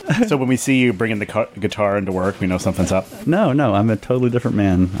 So when we see you bringing the guitar into work, we know something's up. No, I'm a totally different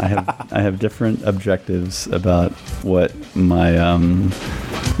man. I have different objectives about what my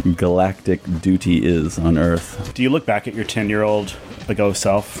galactic duty is on Earth. Do you look back at your 10-year-old ago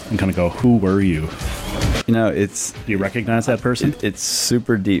self and kind of go, who were you? You know, Do you recognize that person? It's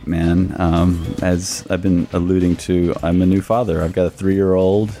super deep, man. As I've been alluding to, I'm a new father. I've got a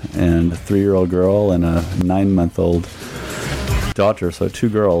 3-year-old and a 3-year-old girl and a 9-month-old daughter, so 2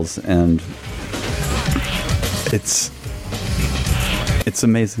 girls, and it's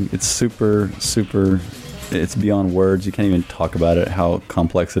amazing. It's super, it's beyond words. You can't even talk about it, how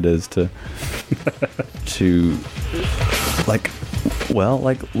complex it is to like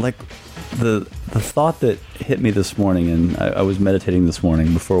the thought that hit me this morning, and I was meditating this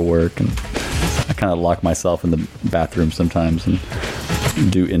morning before work, and I kind of lock myself in the bathroom sometimes and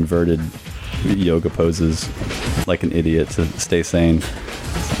do inverted yoga poses like an idiot to stay sane.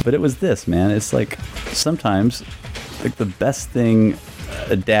 But it was this, man. It's like sometimes like the best thing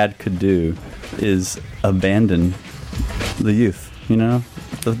a dad could do is abandon the youth, you know?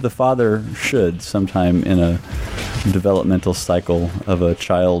 The father should sometime in a developmental cycle of a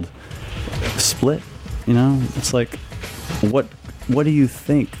child split, you know? It's like what do you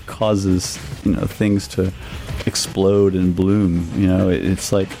think causes, you know, things to explode and bloom, you know?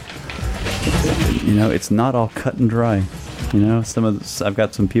 It's like, you know, it's not all cut and dry. You know, I've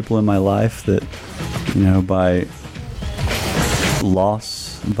got some people in my life that, you know, by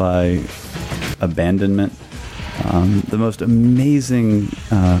loss, by abandonment, the most amazing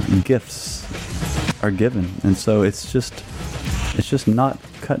gifts are given, and so it's just not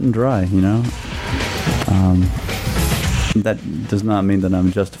cut and dry, you know. That does not mean that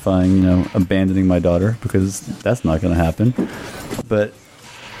I'm justifying, you know, abandoning my daughter, because that's not going to happen. But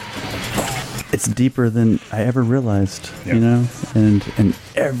it's deeper than I ever realized, you know, and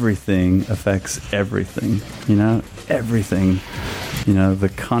everything affects everything, you know, everything, you know, the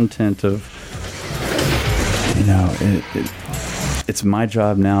content of, you know, it's my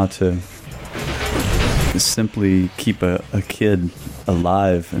job now to simply keep a kid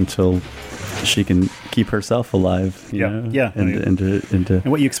alive until she can keep herself alive. You know? And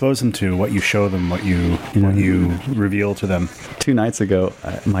what you expose them to, what you show them, what you reveal to them. 2 nights ago,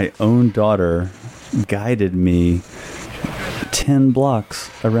 my own daughter guided me 10 blocks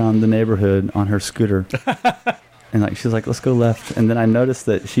around the neighborhood on her scooter. And like she's like, let's go left. And then I noticed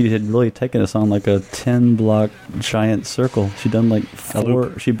that she had really taken us on like a 10-block giant circle. She'd done like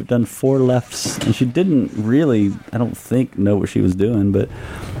 4 lefts, and she didn't really, I don't think, know what she was doing, but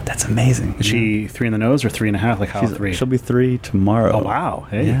that's amazing. Is she 3 in the nose or 3.5? Like how 3? She'll be 3 tomorrow. Oh wow!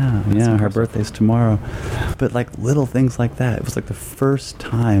 Hey, yeah. Her birthday's tomorrow. But like little things like that. It was like the first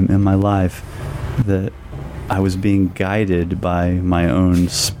time in my life that I was being guided by my own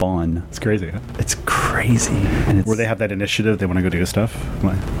spawn. It's crazy. Huh? It's crazy. And where they have that initiative, they want to go do stuff.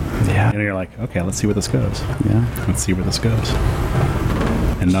 Like, yeah. And you're like, okay, let's see where this goes. Yeah. Let's see where this goes.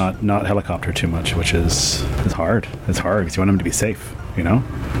 And not helicopter too much, which is hard. It's hard because you want them to be safe, you know?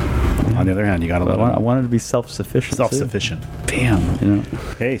 Yeah. On the other hand, you got to I wanted to be self-sufficient. Self-sufficient. Bam. You know?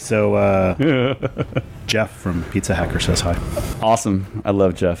 Hey, so Jeff from Pizza Hacker says hi. Awesome. I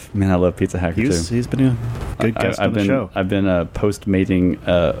love Jeff. Man, I love Pizza Hacker too. He's been a good guest on the show. I've been postmating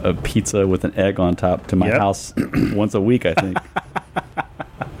a pizza with an egg on top to my house once a week, I think.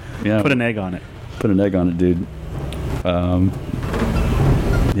 Yeah. Put an egg on it. Put an egg on it, dude.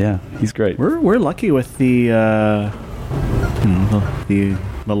 Yeah, he's great. We're lucky with the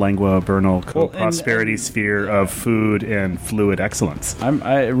lingua Bernal prosperity sphere of food and fluid excellence.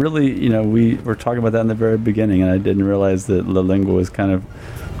 I really, you know, we were talking about that in the very beginning, and I didn't realize that La Lingua was kind of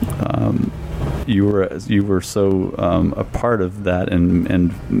you were so a part of that,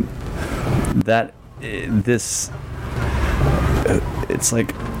 and that this it's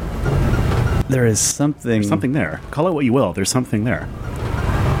like there's something there. Call it what you will. There's something there.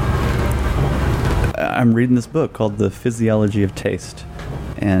 I'm reading this book called The Physiology of Taste,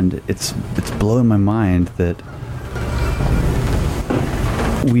 and it's blowing my mind that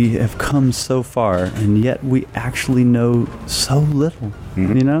we have come so far, and yet we actually know so little.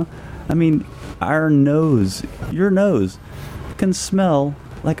 Mm-hmm. You know, I mean, your nose can smell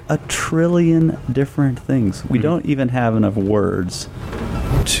like 1 trillion different things. We don't even have enough words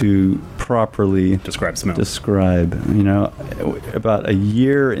to properly describe, you know. About a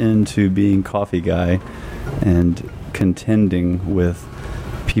year into being coffee guy and contending with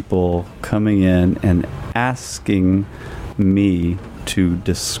people coming in and asking me to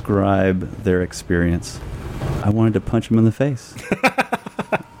describe their experience, I wanted to punch them in the face.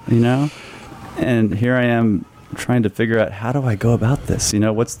 You know? And here I am trying to figure out, how do I go about this? You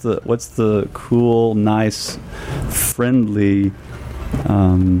know, what's the cool, nice, friendly,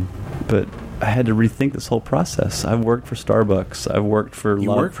 but I had to rethink this whole process. I've worked for Starbucks. I've worked for...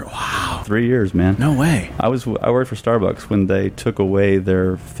 Wow. 3 years, man. No way. I worked for Starbucks when they took away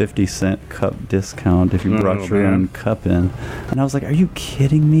their 50-cent cup discount if you brought your own cup in. And I was like, are you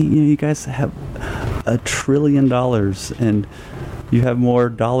kidding me? You know, you guys have $1 trillion, and you have more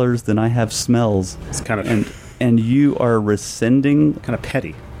dollars than I have smells. It's kind of... And you are rescinding... Kind of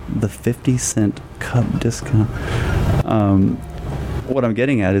petty. The 50-cent cup discount. What I'm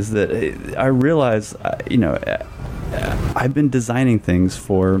getting at is that I realize, you know, I've been designing things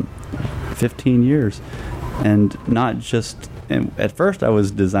for 15 years, and not just. And at first, I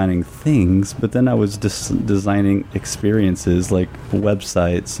was designing things, but then I was designing experiences like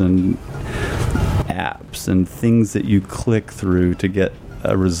websites and apps and things that you click through to get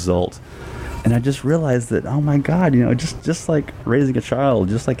a result. And I just realized that, oh my God, you know, just like raising a child,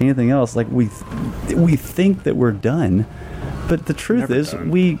 just like anything else, like we think that we're done. But the truth is,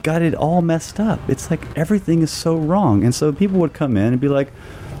 we got it all messed up. It's like everything is so wrong. And so people would come in and be like,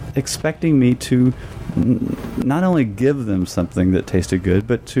 expecting me to not only give them something that tasted good,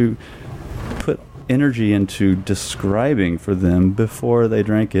 but to put energy into describing for them before they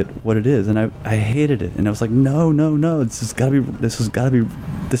drank it what it is. And I hated it. And I was like, no, this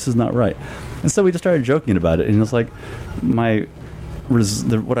is not right. And so we just started joking about it, and it was like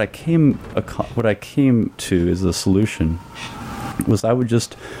what I came to as a solution was I would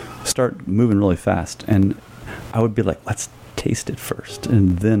just start moving really fast, and I would be like, let's taste it first,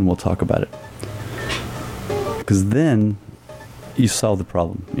 and then we'll talk about it. Because then you solve the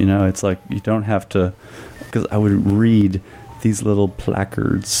problem. It's like you don't have to, because I would read these little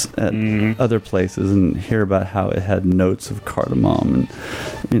placards at other places and hear about how it had notes of cardamom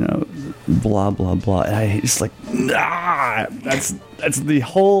and, blah, blah, blah. And I just like, that's the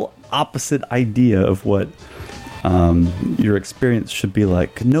whole opposite idea of what your experience should be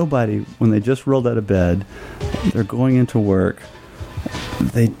like. Nobody, when they just rolled out of bed, they're going into work,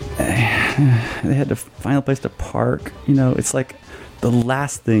 they had to find a place to park. It's like the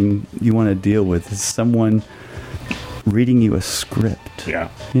last thing you want to deal with is someone reading you a script. Yeah.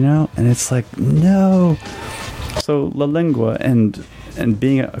 And it's like, no. So La Lengua and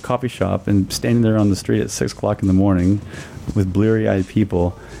being at a coffee shop and standing there on the street at 6 o'clock in the morning with bleary-eyed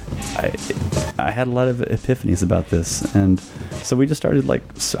people, I had a lot of epiphanies about this. And so we just started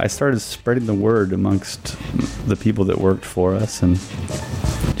I started spreading the word amongst the people that worked for us, and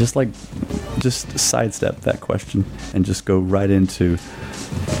just sidestep that question and just go right into,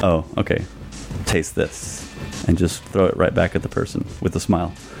 oh, okay, taste this. And just throw it right back at the person with a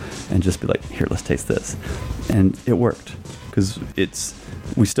smile and just be like, here, let's taste this. And it worked, because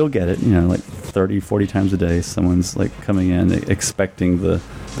we still get it, 30, 40 times a day, someone's like coming in expecting the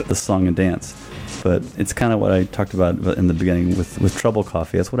song and dance. But it's kind of what I talked about in the beginning with Trouble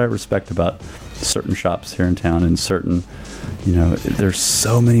Coffee. That's what I respect about certain shops here in town, and certain, there's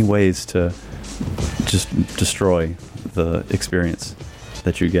so many ways to just destroy the experience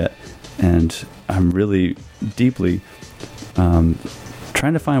that you get. And I'm really deeply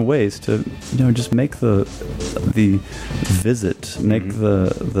trying to find ways to, just make the visit, make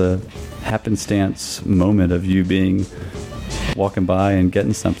the happenstance moment of you walking by and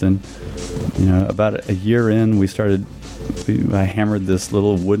getting something. About a year in, I hammered this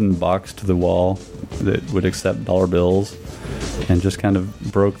little wooden box to the wall that would accept dollar bills, and just kind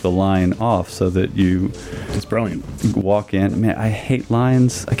of broke the line off so that it's brilliant. Walk in. Man, I hate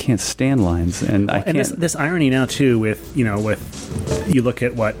lines. I can't stand lines, and I can't. And this irony now too, with you look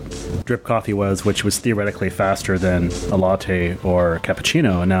at what drip coffee was, which was theoretically faster than a latte or a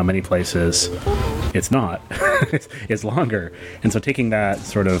cappuccino, and now many places it's not. It's longer. And so taking that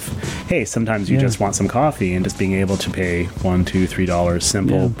sort of, hey, sometimes you just want some coffee, and just being able to pay $1, $2, $3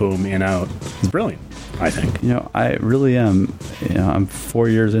 simple, boom, in, out, is brilliant, I think. I really am. I'm 4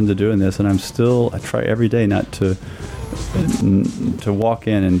 years into doing this, and I try every day not to walk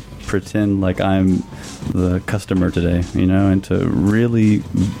in and pretend like I'm the customer today, and to really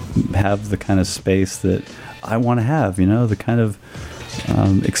have the kind of space that I want to have, the kind of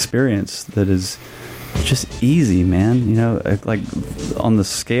experience that is just easy, man. Like on the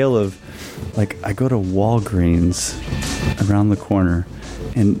scale of, like, I go to Walgreens around the corner,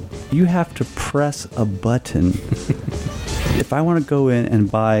 and you have to press a button. If I want to go in and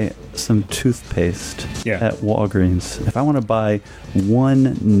buy some toothpaste at Walgreens, if I want to buy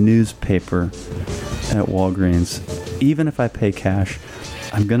one newspaper at Walgreens, even if I pay cash,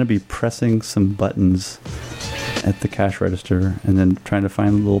 I'm going to be pressing some buttons at the cash register, and then trying to find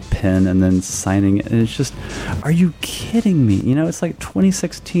a little pen, and then signing it. And it's just, are you kidding me? It's like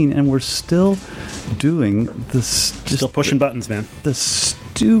 2016, and we're still doing this. Still pushing buttons, man. The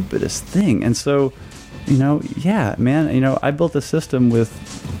stupidest thing. And so, I built a system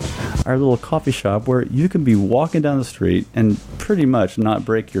with our little coffee shop where you can be walking down the street and pretty much not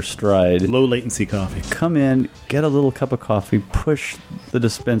break your stride. Low latency coffee. Come in, get a little cup of coffee, push the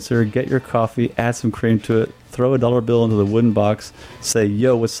dispenser, get your coffee, add some cream to it, throw a dollar bill into the wooden box, say,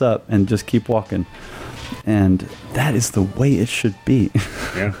 yo, what's up, and just keep walking. And that is the way it should be.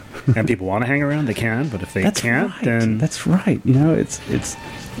 Yeah. And people want to hang around, they can, but if they can't, then... That's right. It's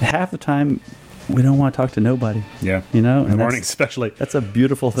half the time we don't want to talk to nobody. Yeah. In the morning especially. That's a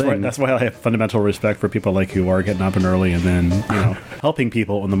beautiful thing. That's why I have fundamental respect for people like who are getting up and early, and then, helping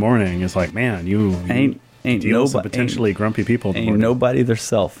people in the morning is like, man, you ain't deal with some potentially grumpy people in the morning. Ain't nobody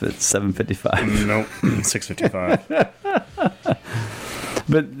theirself at 7:55. Nope. 6:55.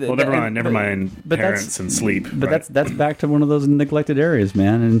 But never mind parents and sleep. But that's back to one of those neglected areas,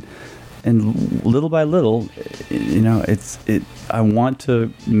 man. And little by little, I want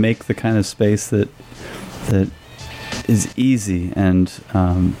to make the kind of space that is easy and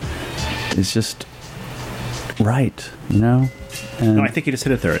is just right, And no, I think you just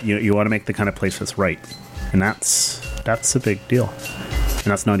hit it there. You want to make the kind of place that's right, and that's a big deal, and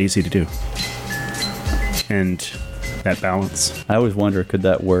that's not easy to do. And That balance. I always wonder, could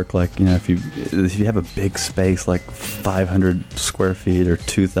that work? Like, if you have a big space, like 500 square feet or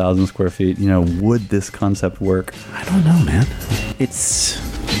 2,000 square feet, would this concept work? I don't know, man. It's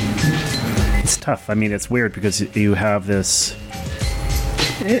tough. I mean, it's weird because you have this.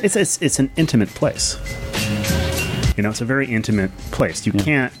 It's an intimate place. It's a very intimate place. You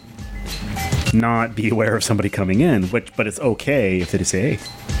can't not be aware of somebody coming in, but it's okay if they just say, "Hey,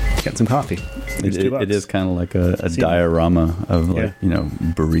 get some coffee." It is kind of like a diorama of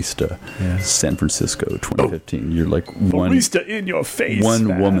barista, San Francisco 2015. You're like barista in your face.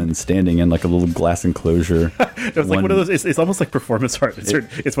 One woman standing in like a little glass enclosure. It's like one of those. It's almost like performance art.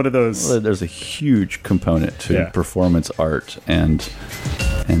 It's one of those. Well, there's a huge component to performance art and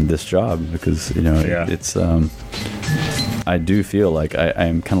this job because it's. I do feel like I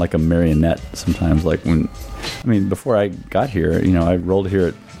am kind of like a marionette sometimes. Like before I got here, I rolled here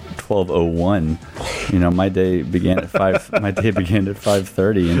at 12:01. My day began at 5. My day began at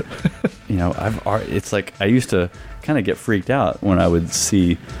 5:30, and it's like I used to kind of get freaked out when I would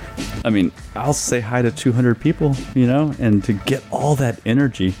see. I'll say hi to 200 people, and to get all that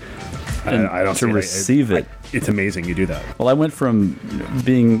energy. And I don't to receive it. It's amazing you do that. Well, I went from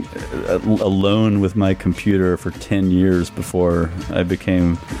being alone with my computer for 10 years before I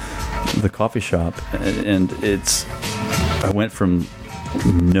became the coffee shop, and I went from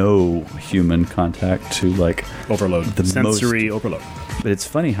no human contact to like overload, the sensory overload. But it's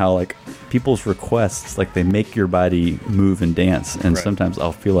funny how like people's requests, like they make your body move and dance, and sometimes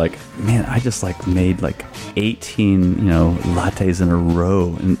I'll feel like, man, I just like made like 18 lattes in a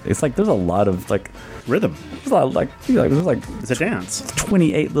row, and it's like there's a lot of like rhythm. There's a lot of there's like it's a dance.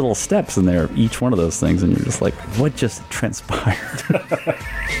 28 little steps in there, each one of those things, and you're just like, what just transpired?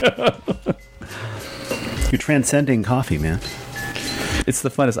 You're transcending coffee, man. It's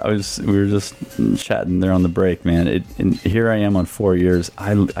the funnest. We were just chatting there on the break, man. And here I am on 4 years.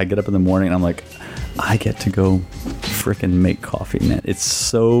 I get up in the morning and I'm like, I get to go frickin' make coffee, man.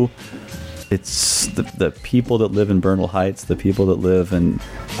 It's the people that live in Bernal Heights, the people that live in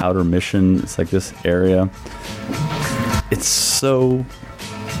Outer Mission. It's like this area. It's so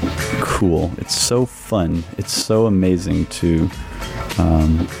cool. It's so fun. It's so amazing to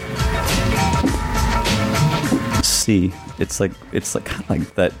see. It's like kind of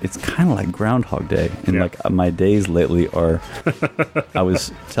like that. It's kind of like Groundhog Day, and like my days lately are. I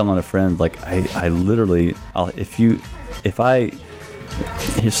was telling a friend, like I literally, if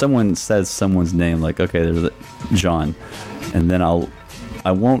someone says someone's name, like okay, there's John, and then I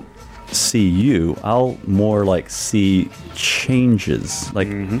won't see you. I'll more like see changes, like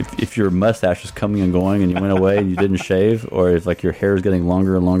if your mustache is coming and going, and you went away and you didn't shave, or if like your hair is getting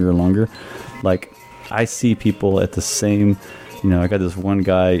longer and longer and longer, like. I see people at the same, I got this one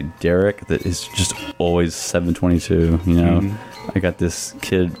guy, Derek, that is just always 722, I got this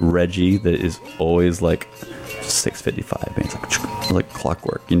kid, Reggie, that is always like 6:55, and it's like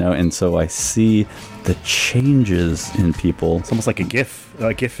clockwork, and so I see the changes in people. It's almost like a GIF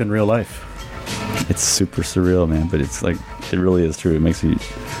in real life. It's super surreal, man, but it's like, it really is true. It makes you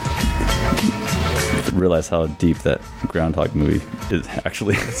realize how deep that Groundhog movie is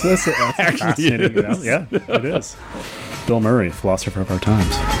actually. That's fascinating. Yeah, it is. Bill Murray, philosopher of our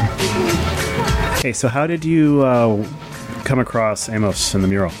times. Okay, so how did you come across Amos in the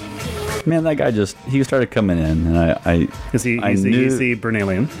mural? Man, that guy he started coming in, and Is he the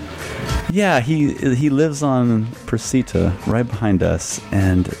Bernalian? Yeah, he lives on Precita, right behind us,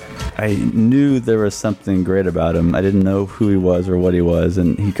 and I knew there was something great about him. I didn't know who he was or what he was,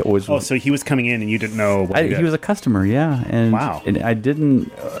 and he always. Oh, so he was coming in, and you didn't know what he did. He was a customer, yeah. And wow. And I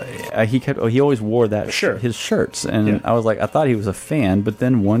didn't. He always wore his shirts, and I was like, I thought he was a fan, but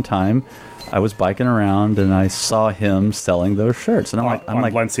then one time, I was biking around and I saw him selling those shirts, and I'm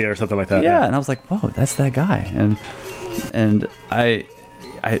like, Valencia or something like that. Yeah, and I was like, whoa, that's that guy, and I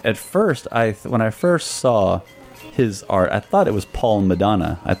at first when I first saw his art, I thought it was Paul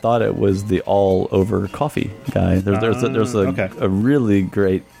Madonna. I thought it was the all over coffee guy. There's a really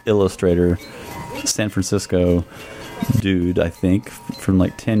great illustrator, San Francisco dude, I think, from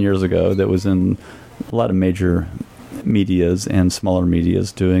like 10 years ago, that was in a lot of major medias and smaller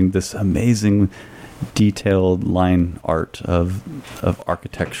medias doing this amazing detailed line art of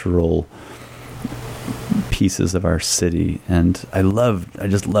architectural pieces of our city, and I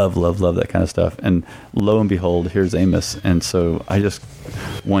just love that kind of stuff. And lo and behold, here's Amos. And so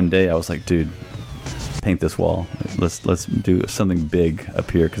one day I was like, dude, paint this wall. Let's do something big up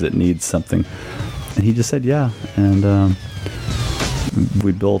here because it needs something. And he just said yeah, and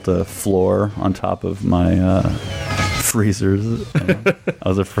we built a floor on top of my freezers. I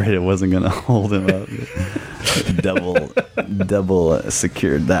was afraid it wasn't going to hold him up. double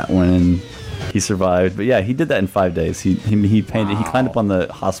secured that one. He survived, but yeah, he did that in 5 days. He painted. He climbed up on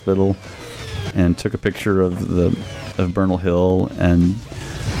the hospital and took a picture of Bernal Hill, and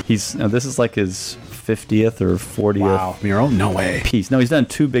this is like his 50th or 40th mural. No way. Piece. No, he's done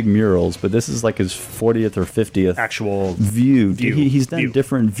 2 big murals, but this is like his 40th or 50th actual view. He's done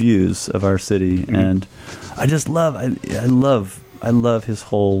different views of our city, and I just love. I love his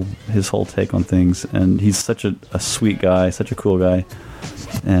whole take on things, and he's such a sweet guy, such a cool guy.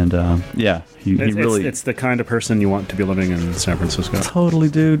 And he really... It's the kind of person you want to be living in San Francisco. Totally,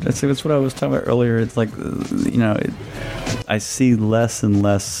 dude. That's what I was talking about earlier. It's like, I see less and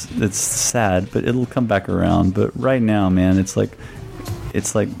less. It's sad, but it'll come back around. But right now, man, it's like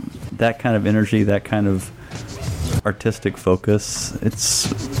that kind of energy, that kind of artistic focus.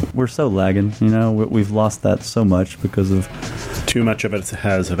 We're so lagging, we've lost that so much because of... Too much of it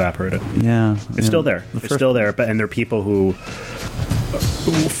has evaporated. Yeah. It's still there. It's still there, and there are people who,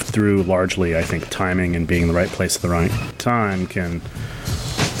 through largely, I think, timing and being in the right place at the right time, can,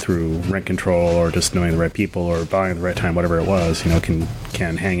 through rent control or just knowing the right people or buying at the right time, whatever it was, can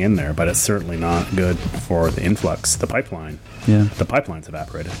hang in there. But it's certainly not good for the influx, the pipeline. Yeah. The pipeline's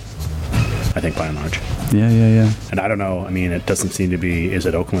evaporated, I think, by and large. Yeah. And I don't know. I mean, it doesn't seem to be. Is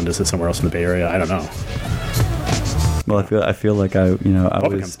it Oakland? Is it somewhere else in the Bay Area? I don't know. Well, I feel like I hope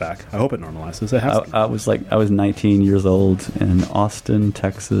it comes back. I hope it normalizes. It has to. I was 19 years old in Austin,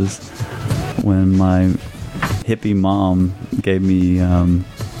 Texas, when my hippie mom gave me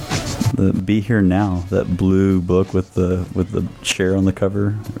the Be Here Now, that blue book with the chair on the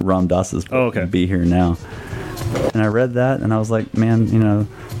cover, Ram Dass's book. Oh, okay. Be Here Now. And I read that, and I was like, man,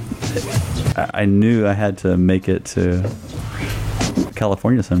 I knew I had to make it to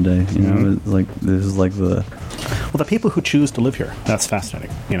California someday. It's like this is like the... Well, the people who choose to live here, that's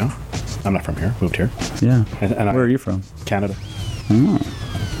fascinating, I'm not from here, moved here. Yeah. And where are you from? Canada. Oh.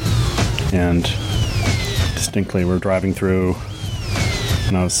 And distinctly, we're driving through,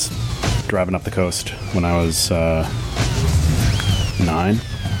 and I was driving up the coast when I was 9,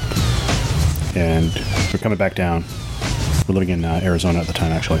 and we're coming back down. We're living in Arizona at the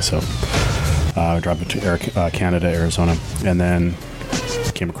time, actually, so driving to Canada, Arizona, and then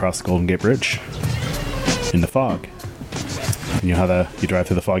came across the Golden Gate Bridge in the fog. And you know how you drive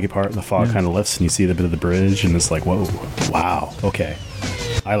through the foggy part, the fog kind of lifts, and you see the bit of the bridge, and it's like, whoa, wow, okay,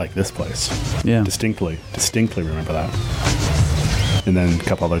 I like this place. Yeah. Distinctly remember that. And then a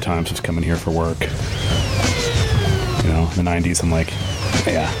couple other times I was coming here for work. In the 90s, I'm like,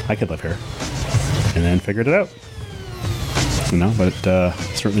 yeah, I could live here. And then figured it out. But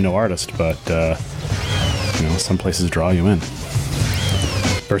certainly no artist, but some places draw you in.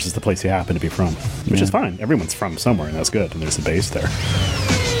 Versus the place you happen to be from, which is fine. Everyone's from somewhere, and that's good, and there's a base there.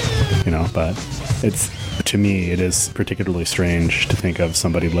 But to me, it is particularly strange to think of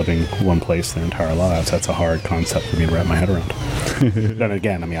somebody living one place their entire lives. That's a hard concept for me to wrap my head around. Then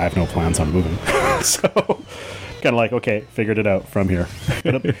again, I have no plans on moving. So, kind of like, okay, figured it out from here.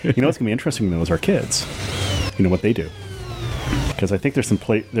 But, what's going to be interesting, though, is our kids. What they do. Because I think there's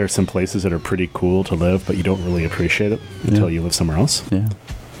some places that are pretty cool to live, but you don't really appreciate it until you live somewhere else. Yeah.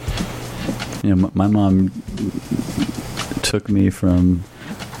 My mom took me from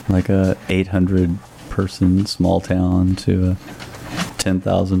like a 800 person small town to a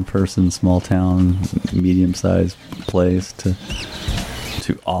 10,000 person small town, medium sized place to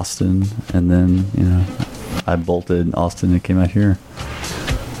Austin, and then I bolted in Austin and came out here.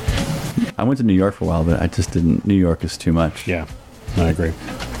 I went to New York for a while, but I just didn't. New York is too much. Yeah, I agree.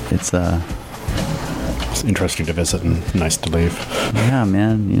 It's interesting to visit and nice to leave. Yeah,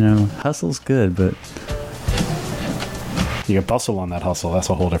 man. Hustle's good, but you get bustle on that hustle. That's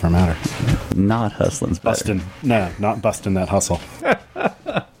a whole different matter. Not hustling's better. Busting. No, not busting that hustle.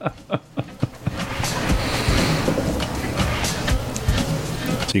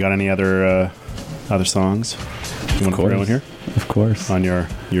 So you got any other songs you want to throw in here? Of course. On your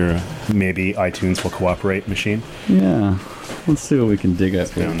maybe iTunes will cooperate machine? Yeah. Let's see what we can dig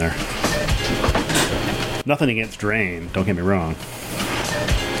up down there. Nothing against Drain, don't get me wrong.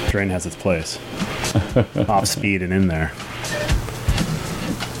 Drain has its place. Off speed and in there.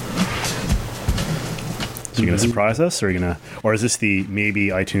 So you're gonna surprise us, or is this the maybe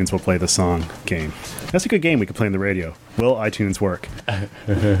iTunes will play the song game? That's a good game we could play on the radio. Will iTunes work?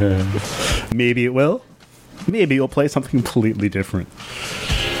 Maybe it will. Maybe it'll play something completely different.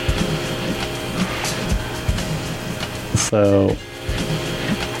 So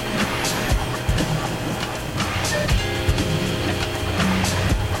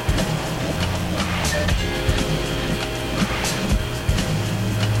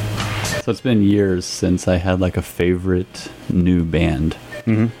So it's been years since I had like a favorite new band.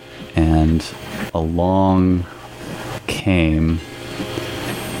 Mm-hmm. And along came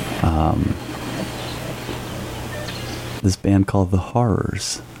this band called The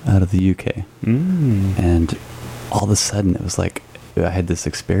Horrors out of the UK. And all of a sudden it was like I had this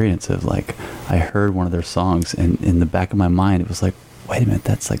experience of like I heard one of their songs, and in the back of my mind it was like, wait a minute,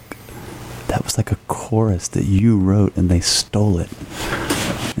 that was like a chorus that you wrote and they stole it.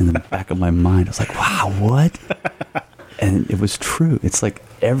 In the back of my mind I was like, wow, what? And it was true. It's like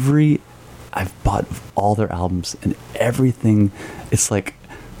I've bought all their albums and everything. It's like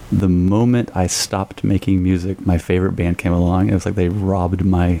the moment I stopped making music, my favorite band came along. It was like they robbed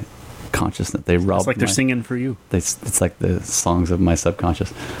my consciousness. They robbed. It's like they're singing for you. It's like the songs of my subconscious.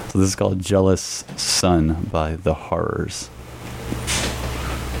 So this is called "Jealous Sun" by The Horrors.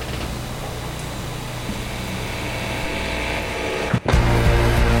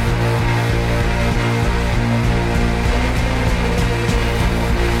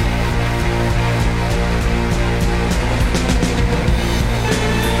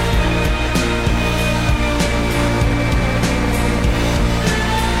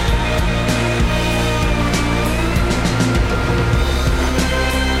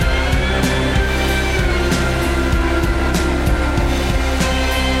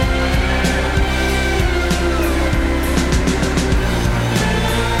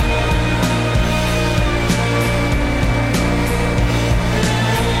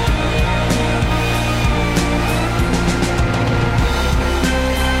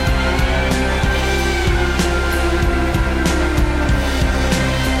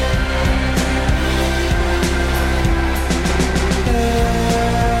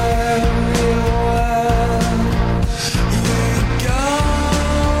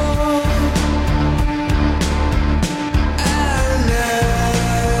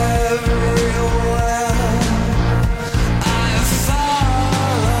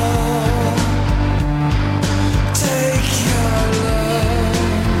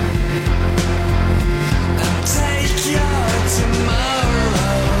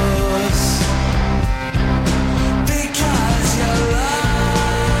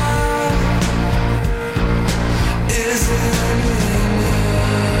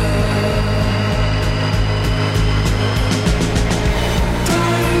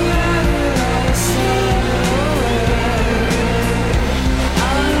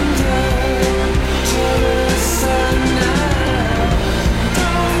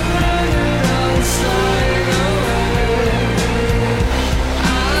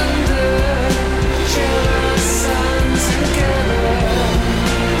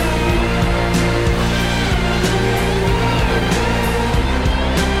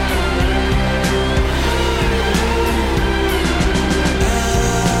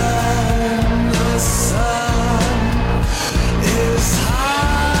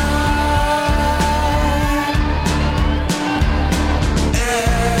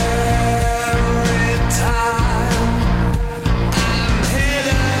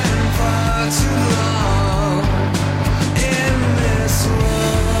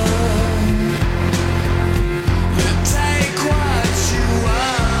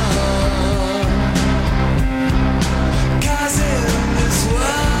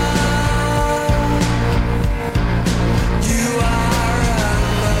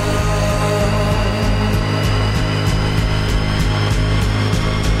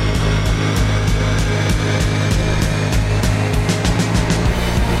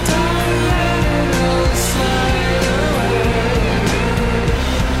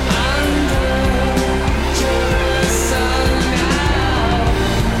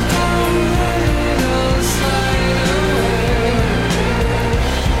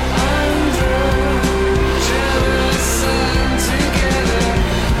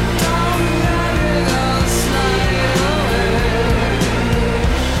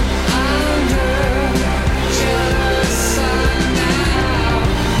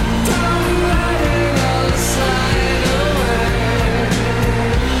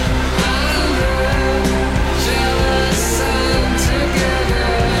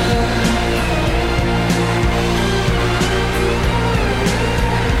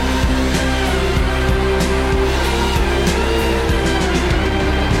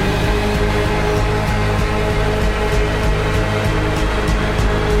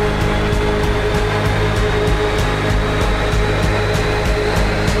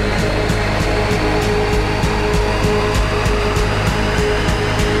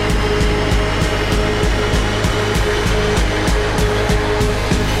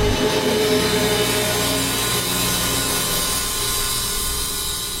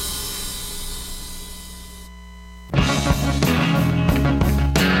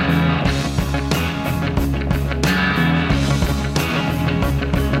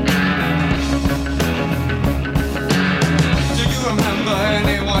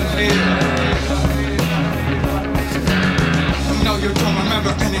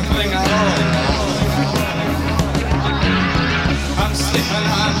 sleeping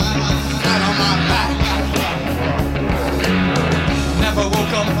on flat on my back. Never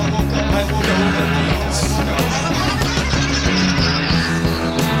woke up, I woke up with these scars.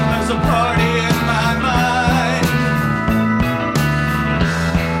 There's a party in my mind,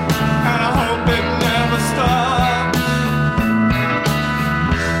 and I hope it never stops.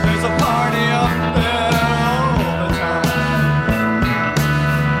 There's a party up there all the time,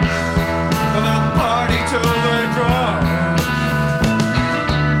 and they'll party till they drop.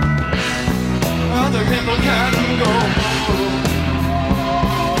 Other people can go home.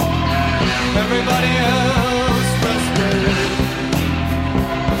 Everybody else rested.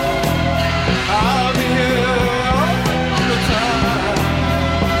 I'll be here all the time.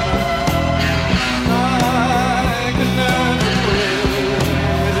 I can never quit.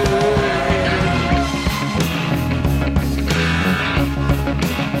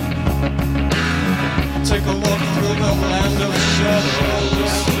 Take a walk through the land of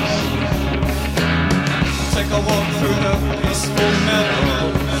shadows. Take a walk through the peaceful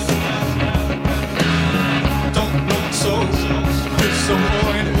meadows. Don't look so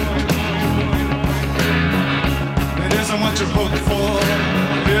disappointed. It isn't what you hoped for,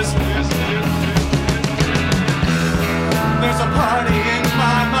 is it? There's a party in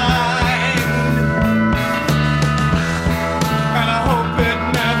my mind, and I hope it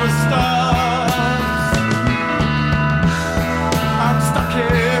never stops. I'm stuck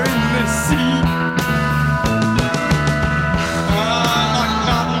here in this seat. I might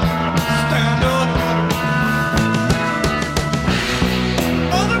not stand up.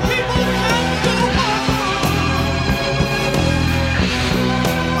 Other people can go on.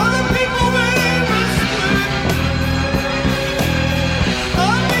 Other people may respect.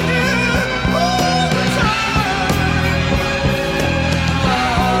 I'll be here all the time.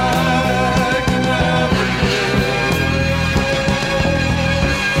 I can never quit.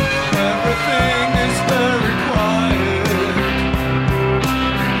 Everything is very quiet.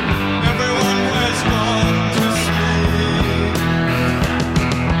 Everyone has gone to sleep.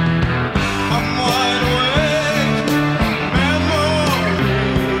 I'm wide awake. Memories.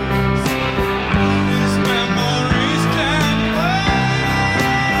 These memories can't wait.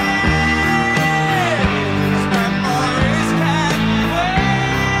 These memories can't wait.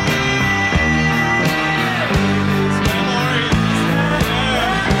 These memories can't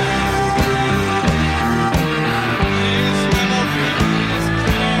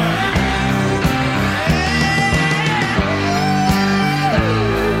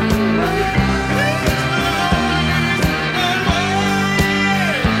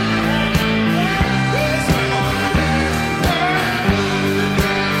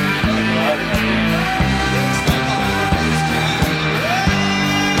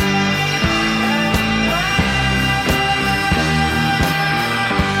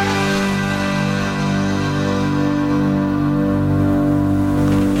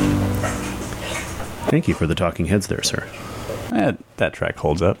Thank you for the Talking Heads there, sir. That track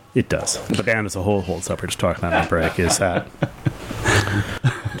holds up. It does. The band as a whole holds up. We're just talking about that break. Is that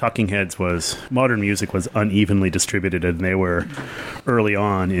Talking Heads was modern music was unevenly distributed, and they were early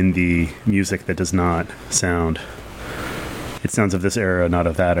on in the music that does not sound. It sounds of this era, not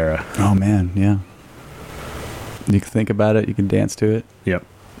of that era. Oh man, yeah. You can think about it. You can dance to it. Yep,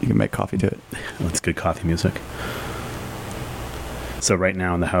 You can make coffee to it. that's good coffee music. So right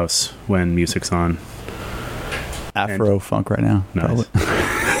now in the house, when music's on, Afro funk right now. nice. Probably.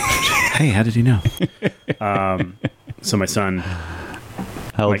 Hey, how did you know? So my son,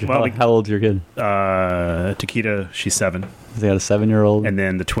 How old? Like, well, how old's your kid? Takita, she's 7. They got a 7-year-old. And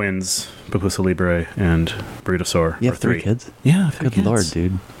then the twins, Pupusa Libre and Burritosaur, You are have 3 kids? Yeah, 3 Good kids. lord,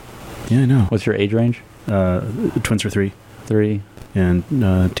 dude. Yeah, I know. What's your age range? The twins are 3, 3. and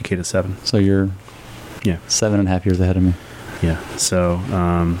Takita's 7. So you're Yeah, 7.5 years ahead of me. yeah. So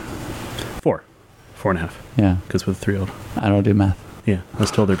 4.5, Yeah. because with a 3-year-old. I don't do math. Yeah, I was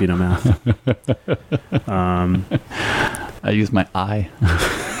told there'd be no math. I use my eye.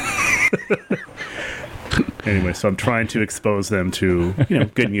 Anyway, so I'm trying to expose them to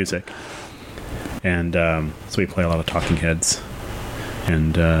good music, and so we play a lot of Talking Heads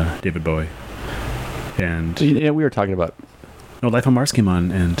and David Bowie, and We were talking about. no, Life on Mars came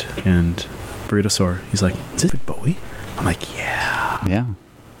on, and Burritosaur. He's like, "Is it David Bowie?" I'm like, "Yeah." Yeah.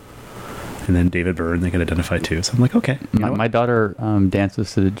 And then David Byrne, they can identify too. So I'm like, okay. You know what? My daughter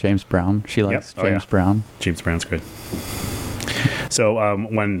dances to James Brown. She likes Oh, James yeah. Brown. James Brown's good. So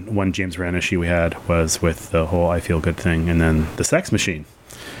one James Brown issue we had was with the whole "I Feel Good" thing, and then the Sex Machine,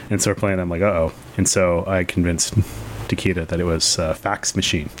 and so we're playing. I'm like, uh oh, and so I convinced to Kita that it was fax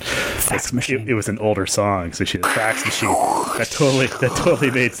machine. Fax machine. It was an older song, so she had a fax machine. That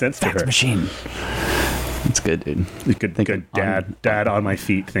totally made sense to her. Fax machine. It's good, dude. Good dad on my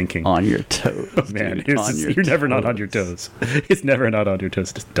feet thinking. On your toes. Oh, man, dude, you're never not on your toes. It's never not on your toes.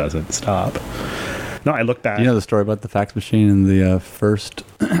 It just doesn't stop. No, I look back. You know the story about the fax machine and the first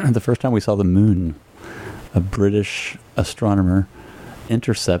time we saw the moon? A British astronomer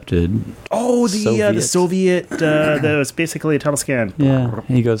intercepted. Oh, the Soviet. That was basically a telescan. Yeah,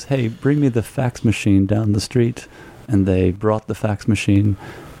 he goes, "Hey, bring me the fax machine down the street," and they brought the fax machine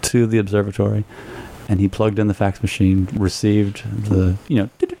to the observatory, and he plugged in the fax machine, received the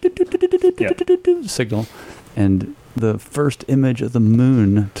signal, and the first image of the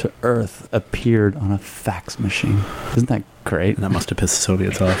moon to Earth appeared on a fax machine. Isn't that great? And that must have pissed the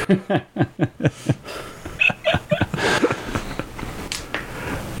Soviets off.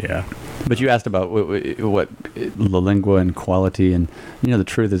 Yeah. But you asked about what La Lingua and quality, and the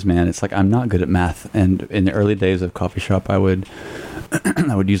truth is, man, it's like I'm not good at math. And in the early days of coffee shop, I would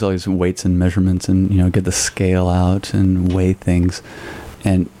use all these weights and measurements, and get the scale out and weigh things.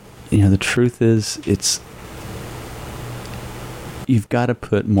 And the truth is, you've got to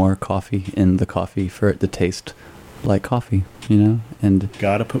put more coffee in the coffee for it to taste like coffee. And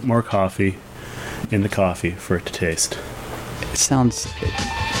got to put more coffee in the coffee for it to taste. It sounds.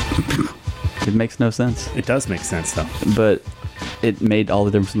 It makes no sense. It does make sense, though. But it made all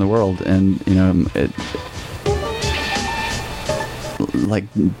the difference in the world, and it like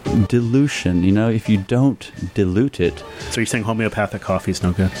dilution. If you don't dilute it. So you're saying homeopathic coffee is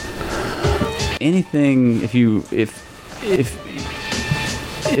no good? Anything, if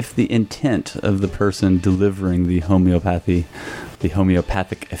the intent of the person delivering the homeopathic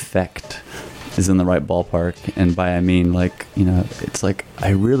effect is in the right ballpark, and by I mean it's like I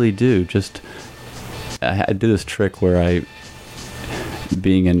really do I do this trick where I,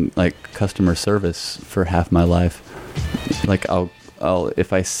 being in customer service for half my life, I'll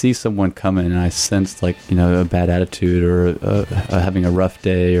if I see someone coming and I sense a bad attitude or having a rough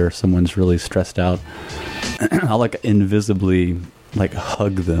day or someone's really stressed out, I'll invisibly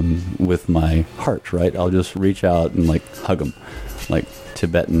hug them with my heart, right? I'll just reach out and hug them,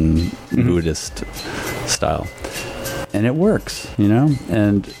 Tibetan Buddhist style, and it works,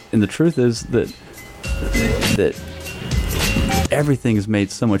 And the truth is that everything is made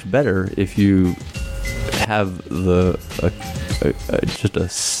so much better if you have just a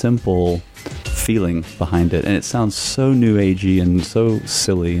simple feeling behind it, and it sounds so new agey and so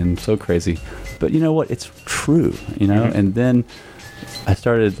silly and so crazy, but you know what? It's true, And then I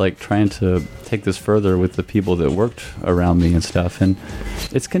started trying to take this further with the people that worked around me and stuff, and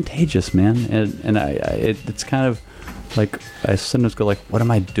it's contagious, man. And it's kind of I sometimes go what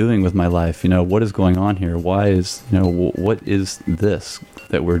am I doing with my life? What is going on here? Why is what is this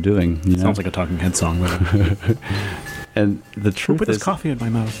that we're doing? Sounds like a Talking Head song. And the truth is, who put this coffee in my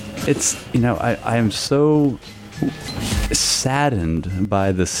mouth? It's I am so saddened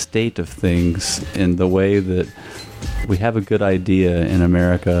by the state of things in the way that we have a good idea in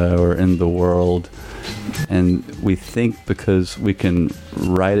America or in the world, and we think because we can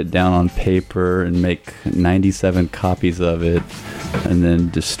write it down on paper and make 97 copies of it and then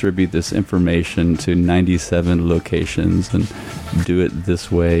distribute this information to 97 locations and do it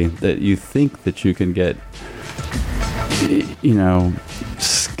this way, that you think that you can get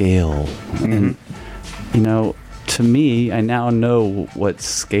scale. And to me, I now know what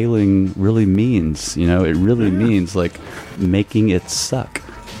scaling really means. It really means making it suck.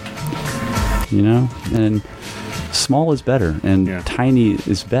 And small is better, and tiny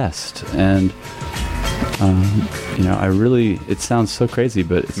is best. And I really, it sounds so crazy,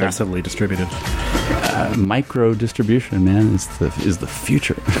 but it's massively distributed. Micro distribution, man, is the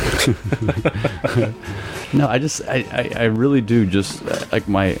future. No, I really do just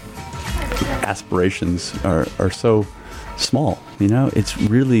my aspirations are so small, it's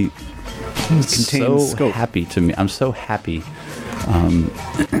really so scope. Happy to me. I'm so happy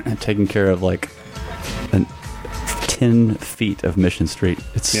taking care of 10 feet of Mission Street.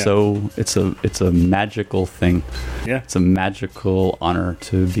 It's it's a magical thing. It's a magical honor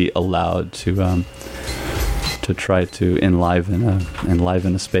to be allowed to try to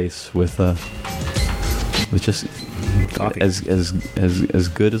enliven a space with just coffee. as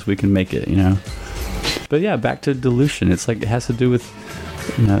good as we can make it, But yeah, back to dilution. It's it has to do with,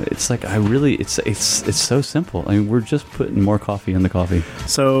 it's it's so simple. I mean, we're just putting more coffee in the coffee.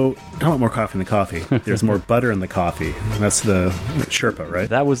 So, I want more coffee in the coffee. There's more butter in the coffee. That's the Sherpa, right?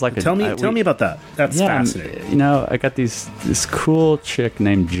 That was tell me about that. That's fascinating. I got this cool chick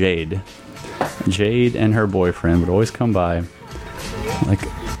named Jade, Jade and her boyfriend would always come by. Like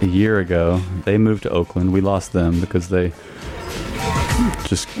a year ago, they moved to Oakland. We lost them because they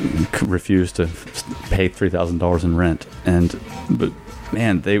just refused to pay $3,000 in rent. But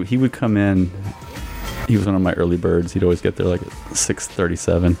man, he would come in. He was one of my early birds. He'd always get there like at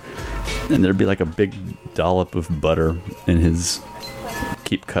 6:37, and there'd be like a big dollop of butter in his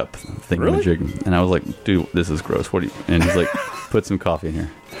keep cup thingamajig. Really? And I was like, dude, this is gross. What do you? And he's like, put some coffee in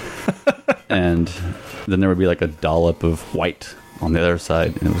here. And then there would be like a dollop of white on the other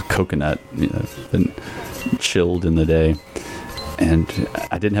side, and it was coconut, been chilled in the day. And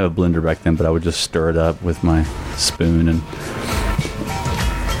I didn't have a blender back then, but I would just stir it up with my spoon, and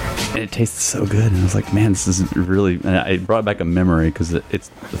it tasted so good. And I was like, man, this is really... And I brought back a memory, because it's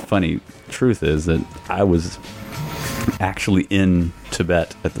the funny truth is that I was actually in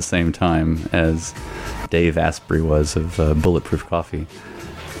Tibet at the same time as Dave Asprey was of Bulletproof Coffee.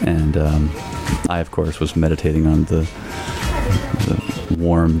 And I, of course, was meditating on the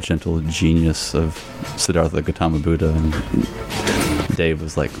warm, gentle genius of Siddhartha Gautama Buddha. And Dave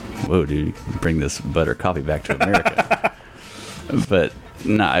was like, whoa, dude, you can bring this butter coffee back to America. But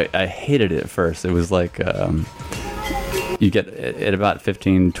no, I hated it at first. It was like you get at about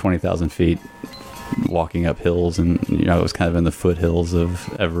 20,000 feet walking up hills, and I was kind of in the foothills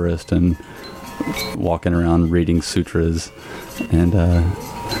of Everest and walking around reading sutras and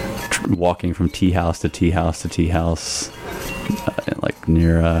walking from tea house to tea house to tea house, like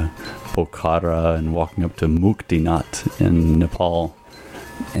near Pokhara, and walking up to Muktinath in Nepal.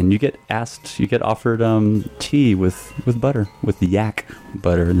 And you get offered tea with butter, with yak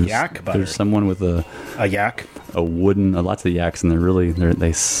butter. Yak butter. There's someone with a yak, a wooden, lots of yaks, and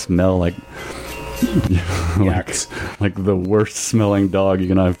they smell like yaks, like the worst smelling dog you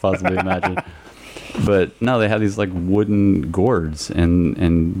can possibly imagine. But no, they have these like wooden gourds,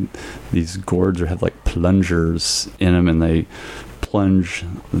 and these gourds have like plungers in them, and they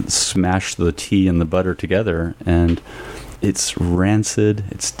smash the tea and the butter together, and it's rancid.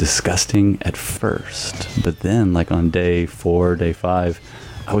 It's disgusting at first, but then like on day 4, day 5,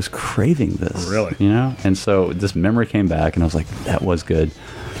 I was craving this. Really? And so this memory came back, and I was like, that was good.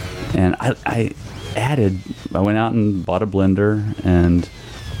 And I went out and bought a blender, and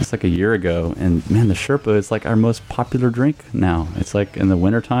it's like a year ago, and man, the Sherpa is like our most popular drink now. It's like in the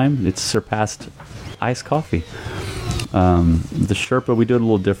wintertime, it's surpassed iced coffee. The Sherpa, we do it a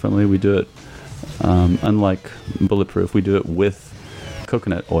little differently. We do it, unlike Bulletproof, we do it with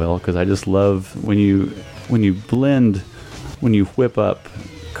coconut oil, because I just love when you whip up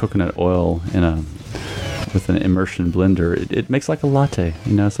coconut oil with an immersion blender, it makes like a latte,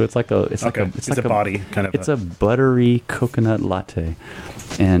 so it's like a body kind of. It's a buttery coconut latte,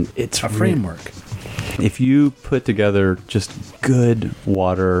 and it's a framework. If you put together just good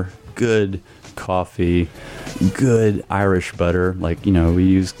water, good coffee, good Irish butter, like we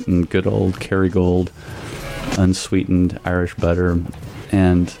use good old Kerrygold unsweetened Irish butter,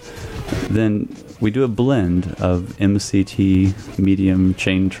 and then we do a blend of MCT, medium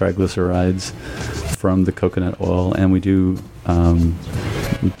chain triglycerides, from the coconut oil, and we do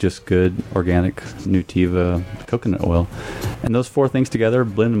just good organic Nutiva coconut oil, and those 4 things together,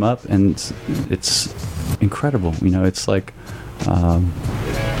 blend them up, and it's incredible. It's like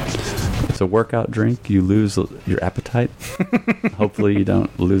it's a workout drink. You lose your appetite. Hopefully you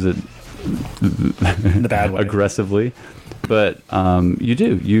don't lose it in the bad way, aggressively, but you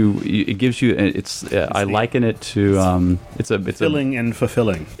do. It gives you. I liken it to. It's filling and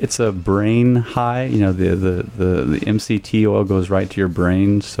fulfilling. It's a brain high. The MCT oil goes right to your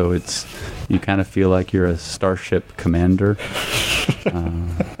brain, so you kind of feel like you're a starship commander.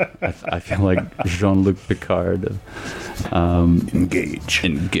 I feel like Jean-Luc Picard. Engage,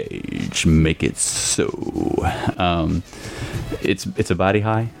 make it so. It's a body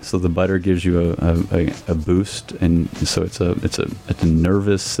high, so the butter gives you a boost, and so it's a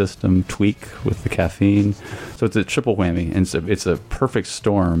nervous system tweak with the caffeine. So it's a triple whammy, and it's a perfect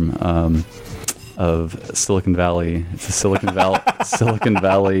storm of Silicon Valley. It's a Silicon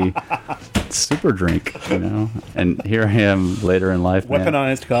Valley super drink, And here I am later in life.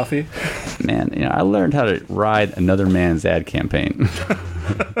 Weaponized coffee. Man, I learned how to ride another man's ad campaign.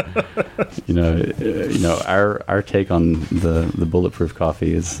 Our take on the Bulletproof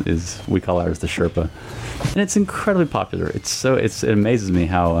coffee is we call ours the Sherpa, and it's incredibly popular. It amazes me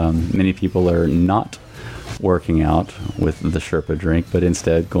how many people are not working out with the Sherpa drink, but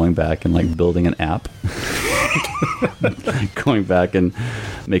instead going back and like building an app, going back and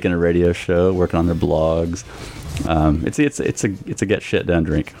making a radio show, working on their blogs, It's a get shit done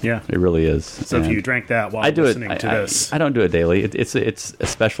drink. Yeah. It really is. So if And you drank that while I do listening it. to this, I don't do it daily. It's a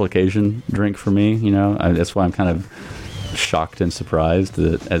special occasion drink for me. That's why I'm kind of shocked and surprised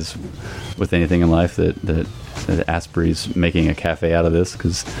that, as with anything in life, that Asbury's making a cafe out of this,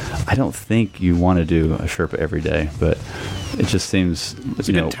 because I don't think you want to do a Sherpa every day, but it just seems it's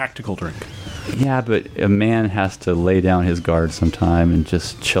a good tactical drink. Yeah, but a man has to lay down his guard sometime and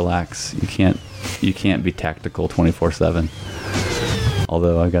just chillax. You can't be tactical 24/7.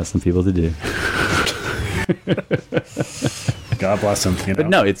 Although I've got some people to do. God bless him. But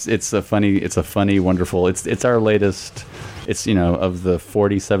no, it's a funny, wonderful. It's our latest. It's of the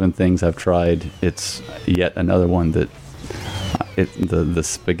 47 things I've tried, it's yet another one that the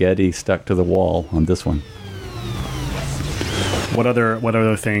spaghetti stuck to the wall on this one. What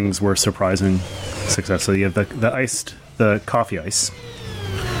other things were surprising success? So you have the coffee ice.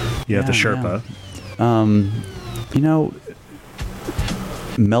 You have the Sherpa.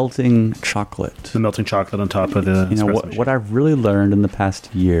 Melting chocolate. The melting chocolate on top of the what I've really learned in the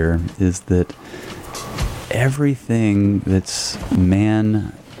past year is that everything that's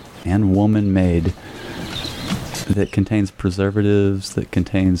man and woman made that contains preservatives, that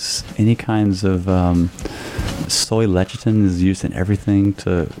contains any kinds of soy lecithin is used in everything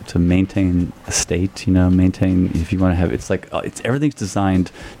to maintain a state, maintain, if you want to have, it's everything's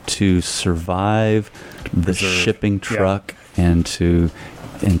designed to survive the shipping truck and to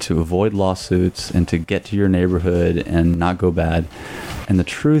avoid lawsuits and to get to your neighborhood and not go bad. And the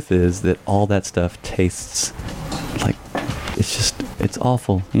truth is that all that stuff tastes like it's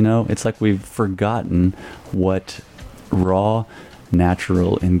awful. It's like we've forgotten what raw,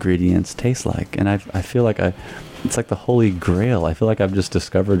 natural ingredients taste like. And I feel like it's like the Holy Grail. I feel like I've just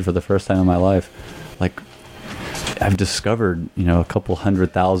discovered for the first time in my life, like I've discovered, a couple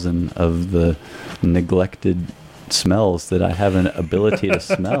 100,000 of the neglected smells that I have an ability to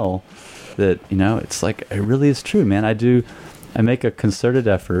smell. That it's like it really is true, man. I make a concerted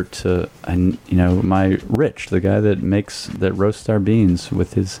effort to, my Rich, the guy that roasts our beans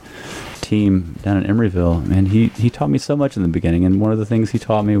with his team down in Emeryville, and he taught me so much in the beginning. And one of the things he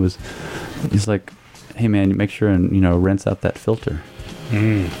taught me was, he's like, "Hey man, you make sure and rinse out that filter."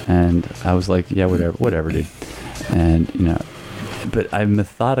 And I was like, "Yeah, whatever, dude." And but I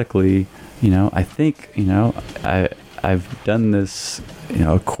methodically, I think, I've done this,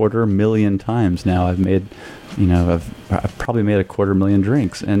 250,000 times now. I've made, I've probably made 250,000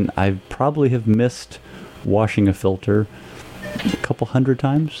 drinks, and I probably have missed washing a filter a couple hundred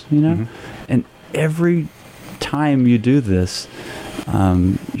times, and every time you do this,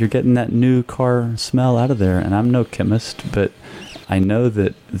 you're getting that new car smell out of there. And I'm no chemist, but I know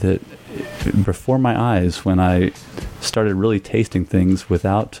that before my eyes, when I started really tasting things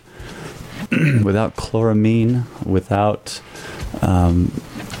without chloramine, without,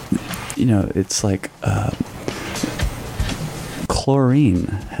 it's like chlorine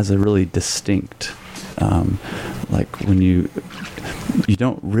has a really distinct, like when you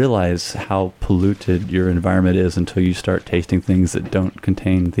don't realize how polluted your environment is until you start tasting things that don't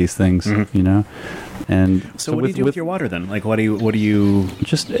contain these things, And so what do you do with your water then? Like, what do you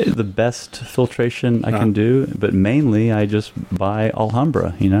just the best filtration I can do, but mainly I just buy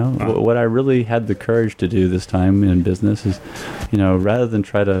Alhambra. What I really had the courage to do this time in business is, rather than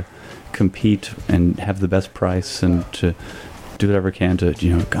try to compete and have the best price and to do whatever I can to,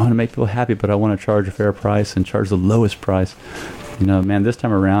 I want to make people happy, but I want to charge a fair price and charge the lowest price. Man, this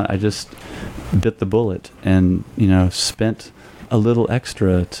time around I just bit the bullet and spent a little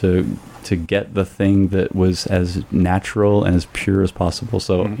extra to get the thing that was as natural and as pure as possible.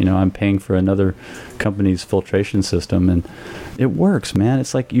 So, I'm paying for another company's filtration system, and it works, man.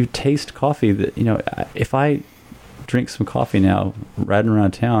 It's like you taste coffee that, if I drink some coffee now riding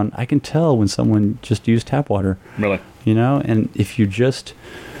around town, I can tell when someone just used tap water. Really? And if you just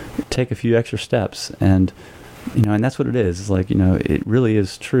take a few extra steps and, and that's what it is. It's like, it really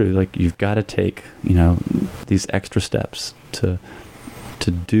is true. Like, you've got to take, these extra steps to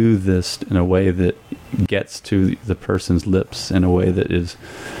do this in a way that gets to the person's lips in a way that is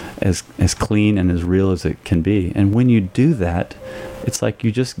as clean and as real as it can be. And when you do that, it's like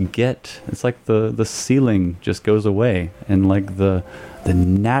you just it's like the ceiling just goes away, and like the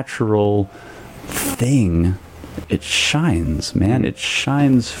natural thing, it shines, man. It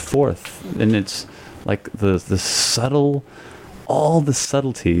shines forth, and it's like the subtle, all the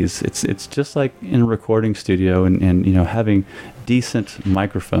subtleties. It's just like in a recording studio and having decent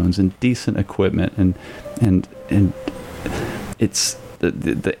microphones and decent equipment and it's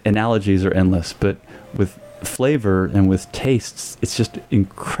the analogies are endless, but with flavor and with tastes, it's just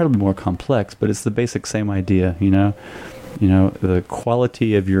incredibly more complex, but it's the basic same idea, you know? You know, the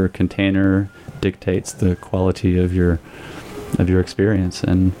quality of your container dictates the quality of your experience,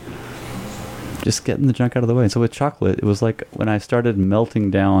 and just getting the junk out of the way. And so with chocolate, it was like when I started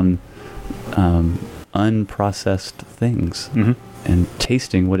melting down unprocessed things and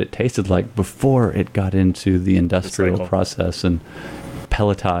tasting what it tasted like before it got into the industrial process and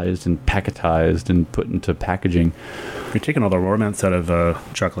pelletized and packetized and put into packaging. You're taking all the romance out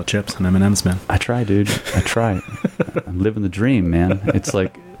of chocolate chips and M&Ms, man. I try, dude. I try. I'm living the dream, man. It's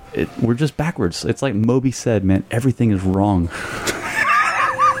like we're just backwards. It's like Moby said, man. Everything is wrong.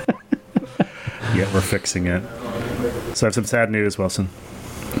 Yet we're fixing it. So I have some sad news, Wilson.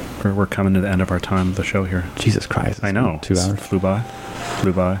 We're coming to the end of our time of the show here. Jesus Christ! I know. 2 hours flew by.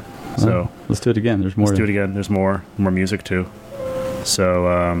 So let's do it again. There's more. Let's do it again. There's more music too.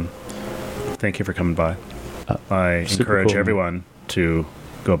 So thank you for coming by. I encourage everyone to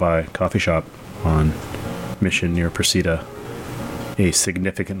go by a coffee shop on Mission near Presida, a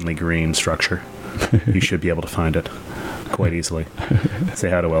significantly green structure. You should be able to find it quite easily. Say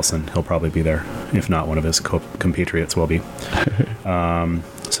hi to Wilson. He'll probably be there. If not, one of his compatriots will be.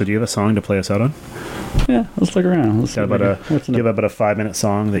 So do you have a song to play us out on? Yeah, let's look around. Do you have about a 5-minute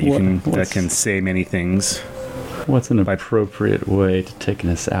song that that can say many things? What's an appropriate way to take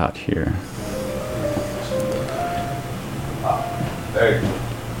us out here?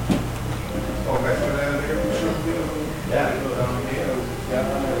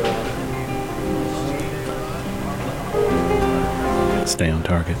 Stay on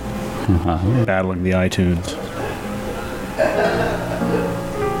target. Battling the iTunes.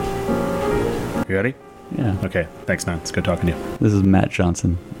 You ready? Yeah. Okay. Thanks, man. It's good talking to you. This is Matt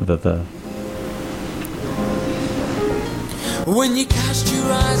Johnson. When you cast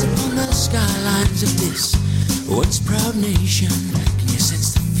your eyes upon the skylines of this once proud nation, can you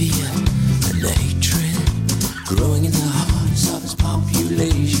sense the fear and the hatred growing in the hearts of its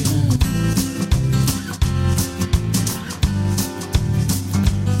population?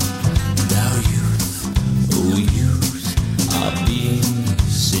 Now youth are being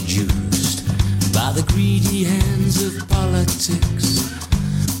seduced by the greedy hands of politics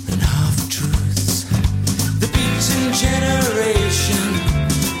and half-truths. The beaten generation,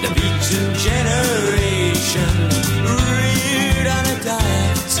 reared on a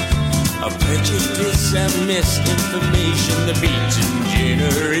diet of prejudice and misinformation. The beaten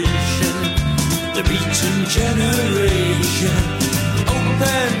generation,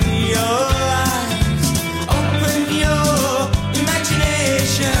 open your eyes, open your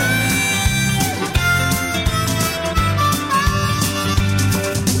imagination.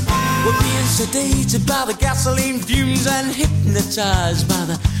 We're being sedated by the gasoline fumes and hypnotized by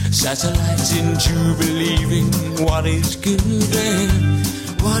the satellites into believing what is good and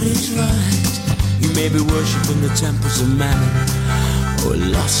what is right. You may be worshipping the temples of mammon or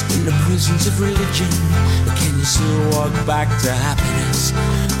lost in the prisons of religion, but can you still walk back to happiness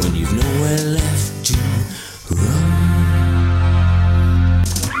when you've nowhere left to run?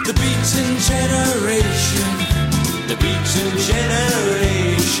 The beaten generation,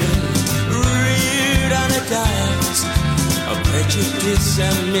 reared on a diet of prejudice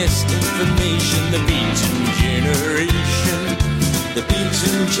and misinformation. The beaten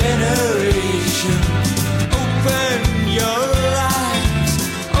generation, open your eyes,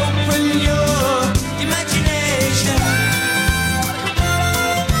 open your imagination.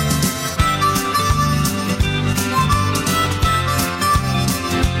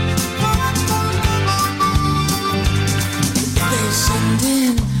 They send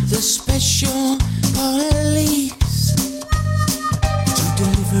in the special police to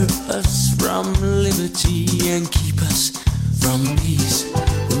deliver us from liberty and keep us from peace.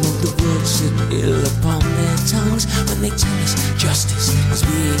 Remove the words sit ill upon their tongues when they tell us justice is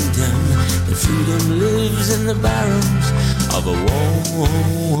being done, that freedom lives in the barrels of a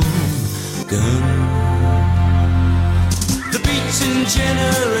warm gun. The beaten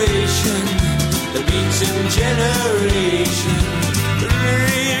generation,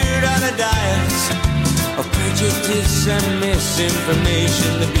 reared on a diet of prejudice and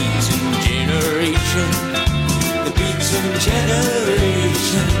misinformation. The beaten generation,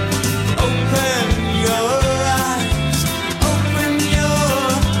 open your eyes, open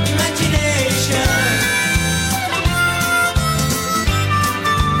your imagination.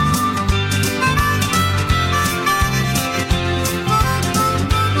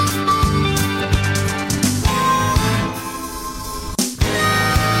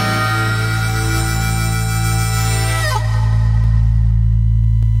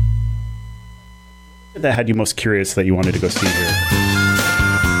 that had you most curious that you wanted to go see here?